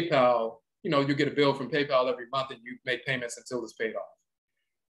send PayPal, you get a bill from PayPal every month, and you make payments until it's paid off.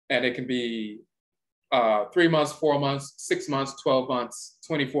 And it can be 3 months, 4 months, 6 months, 12 months,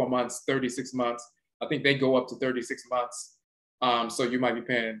 24 months, 36 months. I think they go up to 36 months. So you might be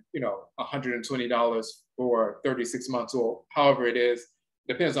paying, $120 for 36 months, or however it is.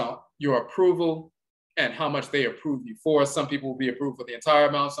 Depends on your approval and how much they approve you for. Some people will be approved for the entire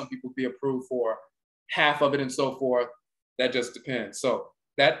amount. Some people will be approved for half of it and so forth. That just depends. So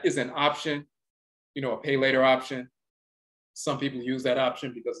that is an option, a pay later option. Some people use that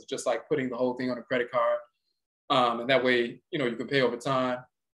option because it's just like putting the whole thing on a credit card. And that way, you can pay over time.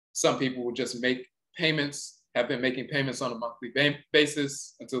 Some people will just make payments, have been making payments on a monthly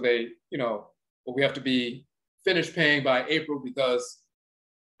basis until they, but we have to be finished paying by April because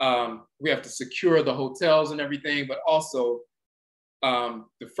we have to secure the hotels and everything, but also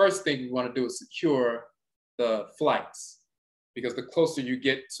the first thing we want to do is secure the flights, because the closer you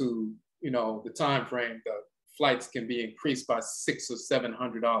get to, the time frame, the flights can be increased by $600 or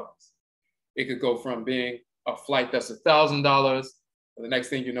 $700. It could go from being a flight that's $1,000, and the next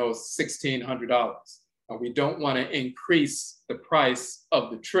thing you know is $1,600. And we don't want to increase the price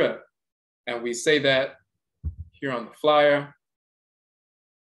of the trip. And we say that here on the flyer.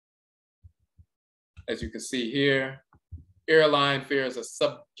 As you can see here, airline fares are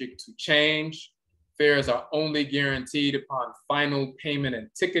subject to change. Fares are only guaranteed upon final payment and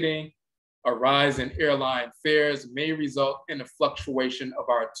ticketing. A rise in airline fares may result in a fluctuation of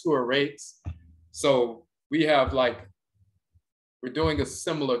our tour rates. So we have we're doing a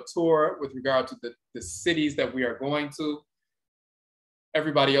similar tour with regard to the cities that we are going to.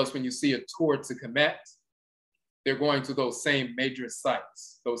 Everybody else, when you see a tour to Kamit, they're going to those same major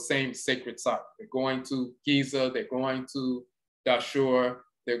sites, those same sacred sites. They're going to Giza, they're going to Dashur,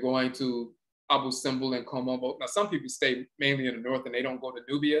 they're going to Abu Simbel and Komombo. Now, some people stay mainly in the north and they don't go to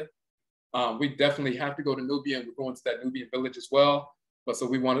Nubia. We definitely have to go to Nubia, and we're going to that Nubian village as well. But so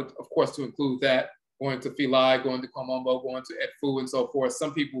we wanted, of course, to include that, going to Philae, going to Komombo, going to Edfu and so forth.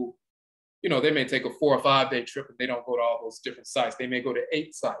 Some people, they may take a 4 or 5 day trip and they don't go to all those different sites. They may go to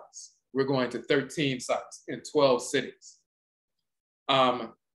 8 sites. We're going to 13 sites in 12 cities.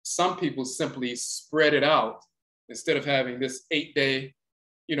 Some people simply spread it out. Instead of having this 8-day,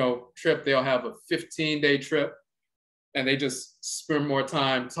 trip, they'll have a 15-day trip, and they just spend more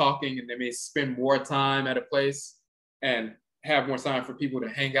time talking, and they may spend more time at a place and have more time for people to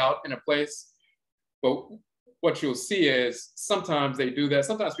hang out in a place. But what you'll see is sometimes they do that.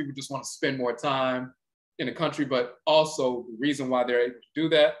 Sometimes people just want to spend more time in the country, but also the reason why they're able to do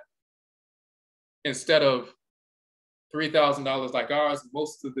that, instead of $3,000 like ours,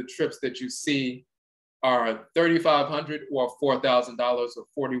 most of the trips that you see are $3,500 or $4,000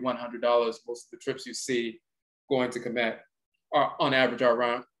 or $4,100. Most of the trips you see going to Kamit are on average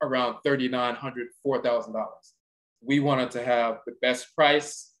are around $3,900, $4,000. We wanted to have the best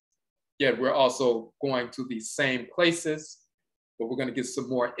price, yet we're also going to these same places, but we're going to get some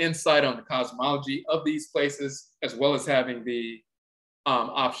more insight on the cosmology of these places, as well as having the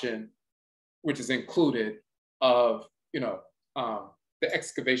option, which is included, of the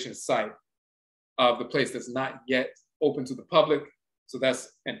excavation site of the place that's not yet open to the public. So that's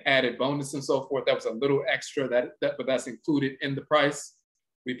an added bonus and so forth. That was a little extra, but that's included in the price.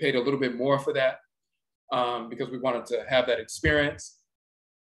 We paid a little bit more for that because we wanted to have that experience.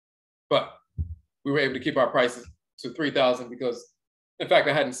 But we were able to keep our prices to $3,000 because, in fact,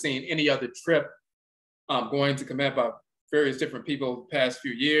 I hadn't seen any other trip going to Kamit by various different people the past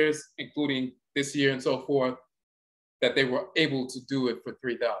few years, including this year and so forth, that they were able to do it for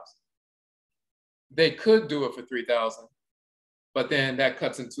 $3,000. They could do it for $3,000, but then that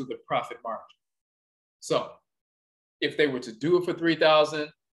cuts into the profit margin. So if they were to do it for $3,000,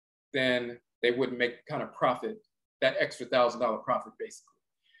 then they wouldn't make the kind of profit, that extra $1,000 profit, basically.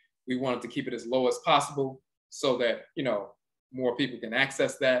 We wanted to keep it as low as possible so that, more people can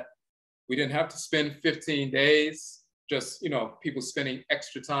access that. We didn't have to spend 15 days, just, people spending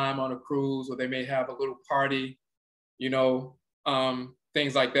extra time on a cruise, or they may have a little party,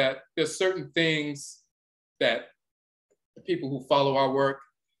 things like that. There's certain things that the people who follow our work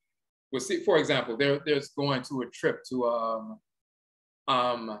will see. For example, there's going to a trip to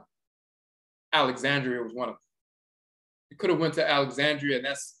Alexandria was one of them. You could have went to Alexandria, and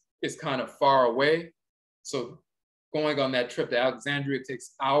it's kind of far away. So going on that trip to Alexandria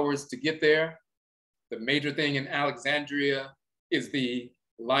takes hours to get there. The major thing in Alexandria is the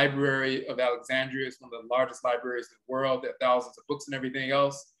Library of Alexandria. It's one of the largest libraries in the world. There are thousands of books and everything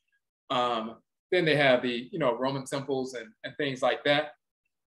else. Then they have the Roman temples and things like that,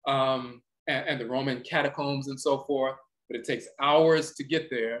 and the Roman catacombs and so forth. But it takes hours to get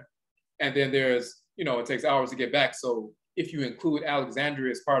there, and then there's it takes hours to get back. So if you include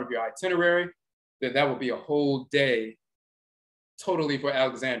Alexandria as part of your itinerary, then that would be a whole day totally for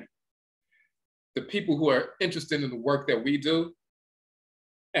Alexandria. The people who are interested in the work that we do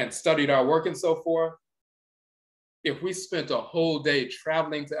and studied our work and so forth, if we spent a whole day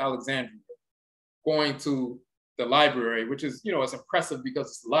traveling to Alexandria, going to the library, which is, it's impressive because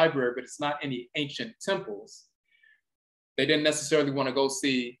it's a library, but it's not any ancient temples. They didn't necessarily want to go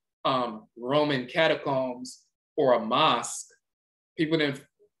see Roman catacombs or a mosque.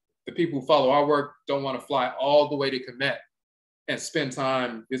 The people who follow our work don't want to fly all the way to Kamit and spend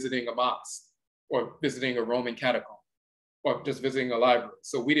time visiting a mosque or visiting a Roman catacomb or just visiting a library.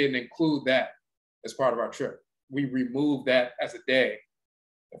 So we didn't include that as part of our trip. We removed that as a day.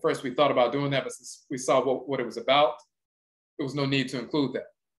 At first we thought about doing that, but since we saw what it was about, there was no need to include that.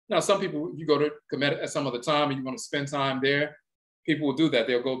 Now, some people, if you go to Kamit at some other time and you want to spend time there, people will do that.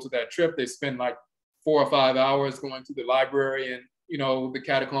 They'll go to that trip. They spend like 4 or 5 hours going to the library and, the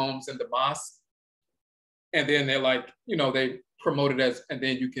catacombs and the mosque. And then they're like, they promote it as, and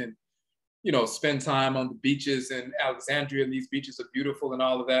then you can, spend time on the beaches in Alexandria, and these beaches are beautiful and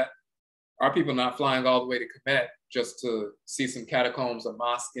all of that. Our people not flying all the way to Kamit just to see some catacombs or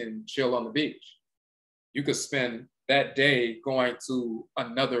mosque and chill on the beach. You could spend that day going to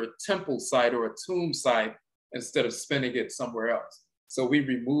another temple site or a tomb site instead of spending it somewhere else. So we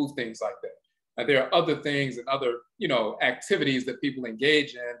remove things like that. And there are other things and other, activities that people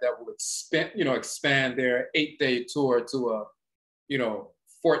engage in that will expand their 8-day tour to a,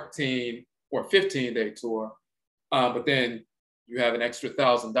 14 or 15-day tour. But then you have an extra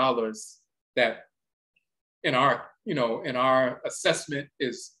 $1,000 that in our assessment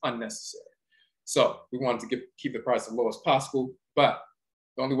is unnecessary. So we wanted to keep the price as low as possible, but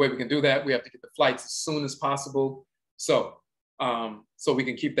the only way we can do that, we have to get the flights as soon as possible. So we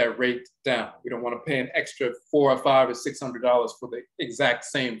can keep that rate down. We don't want to pay an extra $400 or $500 or $600 for the exact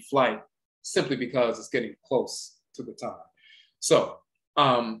same flight simply because it's getting close to the time. So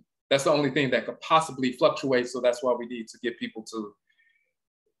that's the only thing that could possibly fluctuate. So that's why we need to get people to,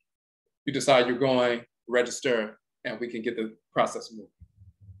 you decide you're going, register, and we can get the process moving.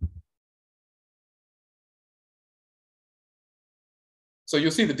 So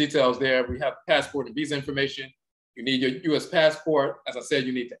you'll see the details there. We have passport and visa information. You need your US passport. As I said,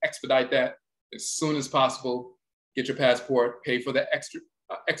 you need to expedite that as soon as possible. Get your passport, pay for the extra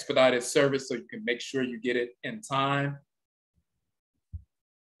expedited service so you can make sure you get it in time.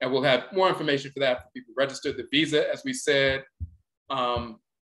 And we'll have more information for that for people registered. The visa, as we said, for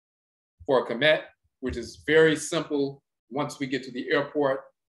Kamit, which is very simple. Once we get to the airport,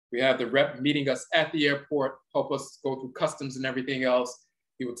 we have the rep meeting us at the airport, help us go through customs and everything else.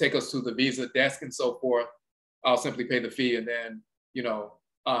 He will take us to the visa desk and so forth. I'll simply pay the fee, and then, you know,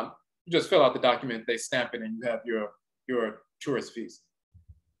 you just fill out the document, they stamp it, and you have your tourist visa.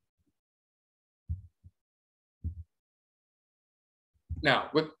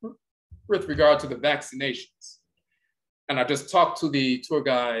 Now, with regard to the vaccinations, and I just talked to the tour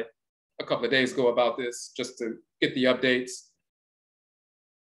guide a couple of days ago about this, just to get the updates.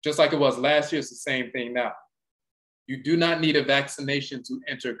 Just like it was last year, it's the same thing now. You do not need a vaccination to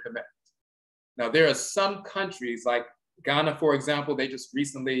enter Kamit. Now, there are some countries like Ghana, for example, they just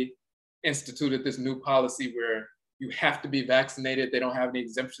recently instituted this new policy where you have to be vaccinated. They don't have any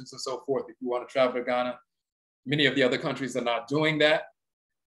exemptions and so forth if you want to travel to Ghana. Many of the other countries are not doing that.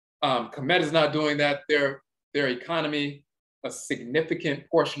 Kamit is not doing that. Their economy, a significant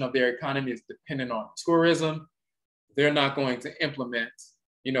portion of their economy is dependent on tourism. They're not going to implement,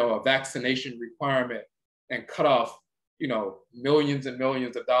 you know, a vaccination requirement and cut off, you know, millions and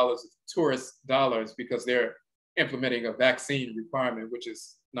millions of dollars of tourist dollars because they're implementing a vaccine requirement, which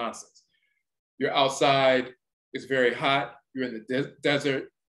is nonsense. You're outside, it's very hot, you're in the desert.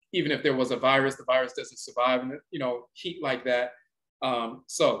 Even if there was a virus, the virus doesn't survive in, you know, heat like that.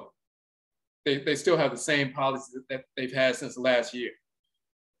 So they still have the same policies that they've had since last year.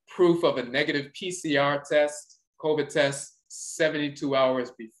 Proof of a negative PCR test, COVID test, 72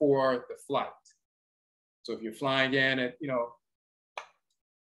 hours before the flight. So if you're flying in at, you know,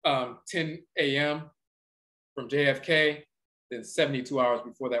 10 a.m. from JFK, then 72 hours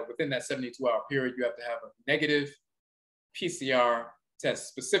before that, within that 72-hour period, you have to have a negative PCR test,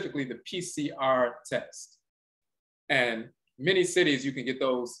 specifically the PCR test. And many cities, you can get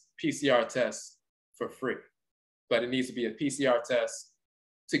those PCR tests for free, but it needs to be a PCR test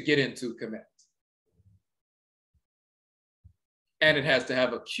to get into Kamit. And it has to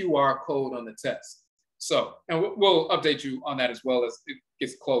have a QR code on the test. So, and we'll update you on that as well as it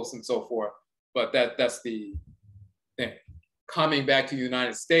gets close and so forth. But that's the thing. Coming back to the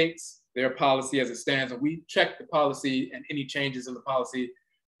United States, their policy as it stands, and we check the policy and any changes in the policy,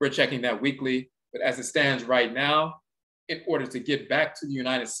 we're checking that weekly. But as it stands right now, in order to get back to the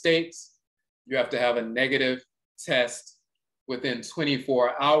United States, you have to have a negative test within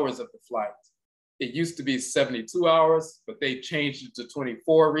 24 hours of the flight. It used to be 72 hours, but they changed it to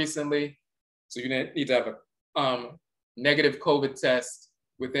 24 recently. So you need to have a negative COVID test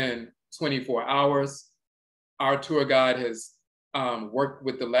within 24 hours. Our tour guide has worked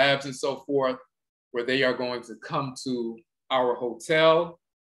with the labs and so forth, where they are going to come to our hotel,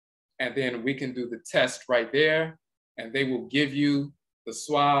 and then we can do the test right there, and they will give you the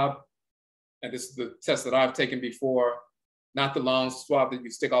swab. And this is the test that I've taken before, not the long swab that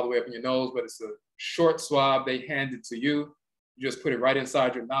you stick all the way up in your nose, but it's a short swab. They hand it to you. You just put it right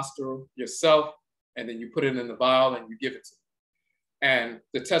inside your nostril yourself, and then you put it in the vial and you give it to them. And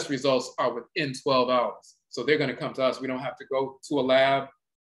the test results are within 12 hours. So they're gonna come to us. We don't have to go to a lab,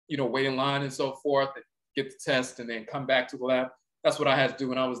 you know, wait in line and so forth, and get the test and then come back to the lab. That's what I had to do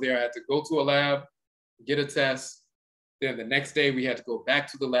when I was there. I had to go to a lab, get a test. Then the next day we had to go back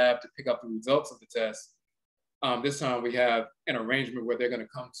to the lab to pick up the results of the test. This time we have an arrangement where they're gonna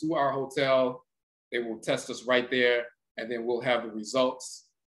come to our hotel. They will test us right there, and then we'll have the results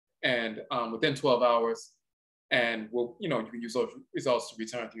and within 12 hours, and we'll, you know, you can use those results to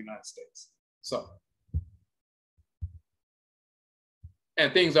return to the United States. So,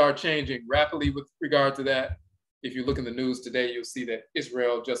 and things are changing rapidly with regard to that. If you look in the news today, you'll see that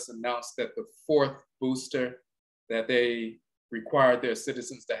Israel just announced that the 4th booster that they required their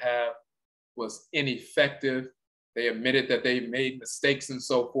citizens to have was ineffective. They admitted that they made mistakes and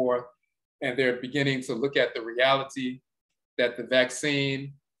so forth, and they're beginning to look at the reality that the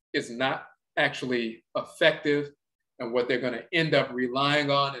vaccine is not actually effective, and what they're going to end up relying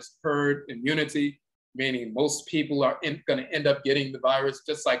on is herd immunity, meaning most people are going to end up getting the virus,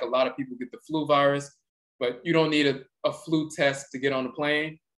 just like a lot of people get the flu virus, but you don't need a flu test to get on a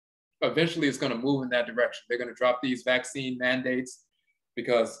plane. Eventually it's going to move in that direction. They're going to drop these vaccine mandates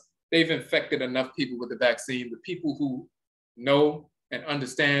because they've infected enough people with the vaccine. The people who know and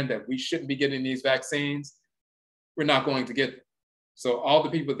understand that we shouldn't be getting these vaccines, we're not going to get them. So all the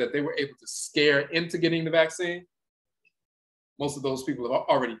people that they were able to scare into getting the vaccine, most of those people have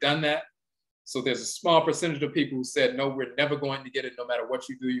already done that. So there's a small percentage of people who said, no, we're never going to get it no matter what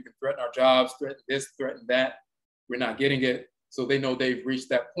you do. You can threaten our jobs, threaten this, threaten that. We're not getting it. So they know they've reached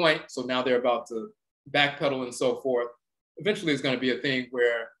that point. So now they're about to backpedal and so forth. Eventually it's going to be a thing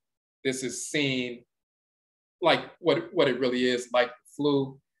where this is seen like what it really is, like the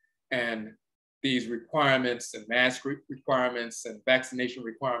flu, and these requirements and mask requirements and vaccination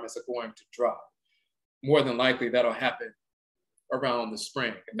requirements are going to drop. More than likely that'll happen around the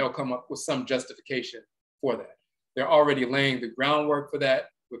spring, and they'll come up with some justification for that. They're already laying the groundwork for that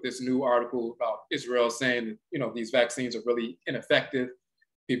with this new article about Israel saying that, you know, these vaccines are really ineffective.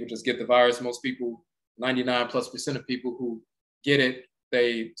 People just get the virus. Most people, 99+% of people who get it,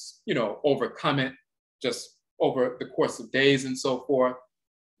 they, you know, overcome it just over the course of days and so forth.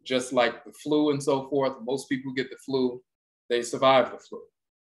 Just like the flu and so forth, most people get the flu, they survive the flu.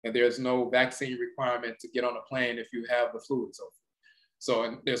 And there's no vaccine requirement to get on a plane if you have the flu and so forth. So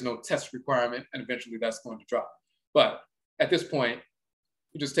and there's no test requirement, and eventually that's going to drop. But at this point,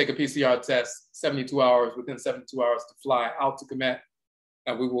 you just take a PCR test, 72 hours, within 72 hours to fly out to Kamit,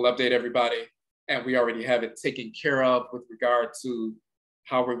 and we will update everybody. And we already have it taken care of with regard to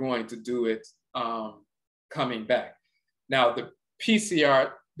how we're going to do it coming back. Now, the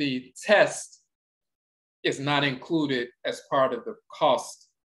PCR, the test is not included as part of the cost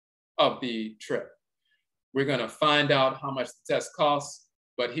of the trip. We're gonna find out how much the test costs,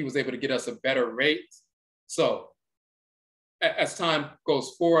 but he was able to get us a better rate. So as time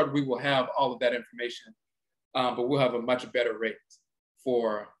goes forward, we will have all of that information, but we'll have a much better rate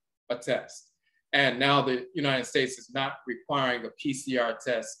for a test. And now the United States is not requiring a PCR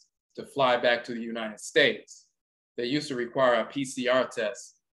test to fly back to the United States. They used to require a PCR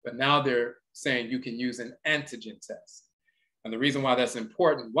test, but now they're saying you can use an antigen test. And the reason why that's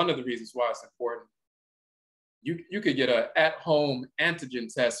important, one of the reasons why it's important, you could get an at-home antigen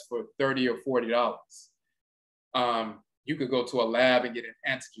test for $30 or $40. You could go to a lab and get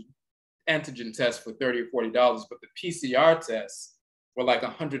an antigen test for $30 or $40, but the PCR tests were like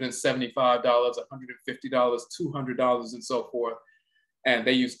 $175, $150, $200, and so forth. And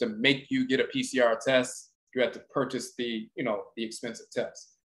they used to make you get a PCR test. You had to purchase the, you know, the expensive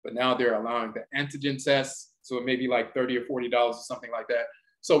test. But now they're allowing the antigen tests, so it may be like $30 or $40 or something like that.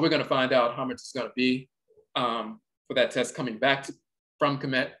 So we're going to find out how much it's going to be for that test coming back from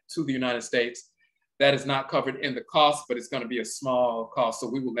Kamit to the United States. That is not covered in the cost, but it's going to be a small cost. So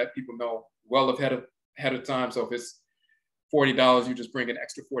we will let people know well ahead of time. So if it's $40, you just bring an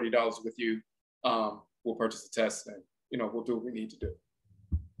extra $40 with you. We'll purchase the test, and you know, we'll do what we need to do.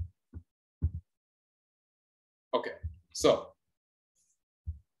 Okay, so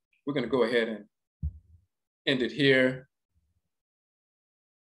we're going to go ahead and end it here.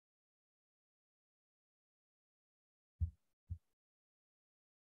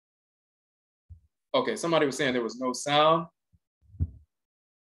 Okay, somebody was saying there was no sound.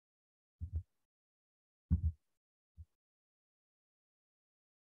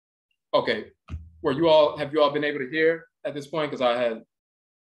 Okay, have you all been able to hear at this point? Because I had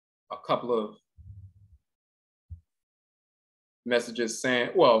a couple of messages saying,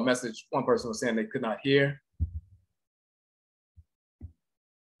 well, one person was saying they could not hear.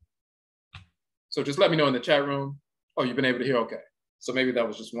 So just let me know in the chat room. Oh, you've been able to hear, okay. So maybe that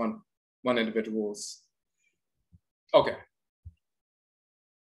was just one individual's, okay.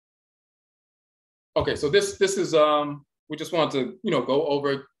 Okay, so this is, we just want to, you know, go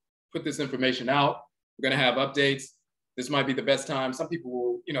over, put this information out. We're gonna have updates. This might be the best time. Some people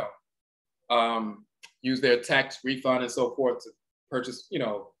will, you know, use their tax refund and so forth to purchase, you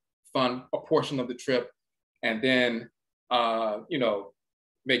know, fund a portion of the trip, and then, you know,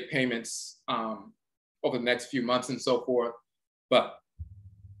 make payments over the next few months and so forth. But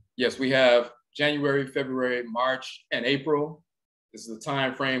yes, we have January, February, March, and April. This is the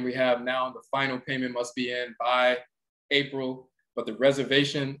time frame we have now. The final payment must be in by April, but the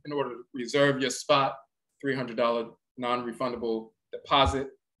reservation, in order to reserve your spot, $300 non-refundable deposit,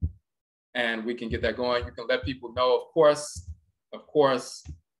 and we can get that going. You can let people know, of course,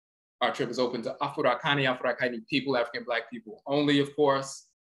 our trip is open to Afuraitkaitnut people, African Black people only, of course.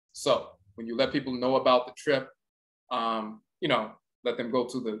 So when you let people know about the trip, you know, let them go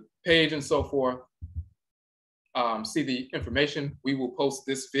to the page and so forth, see the information. We will post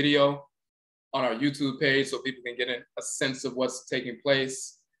this video on our YouTube page so people can get a sense of what's taking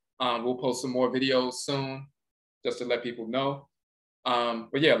place. We'll post some more videos soon just to let people know.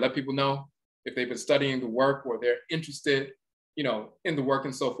 But yeah, let people know if they've been studying the work or they're interested, you know, in the work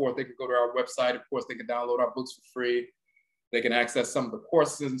and so forth. They can go to our website. Of course, they can download our books for free. They can access some of the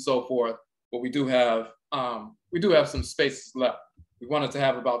courses and so forth. But we do have some spaces left. We wanted to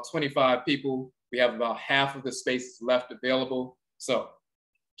have about 25 people. We have about half of the spaces left available. So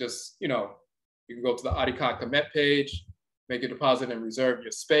just, you know, you can go to the ARI KAT Kamit page make a deposit and reserve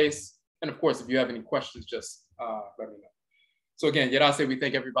your space. And of course, if you have any questions, just let me know. So again, Yerase, we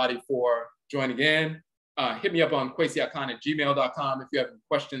thank everybody for joining in. Hit me up on kwesiakhan@gmail.com if you have any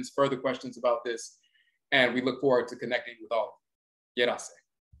questions, further questions about this. And we look forward to connecting with all of you. Yerase.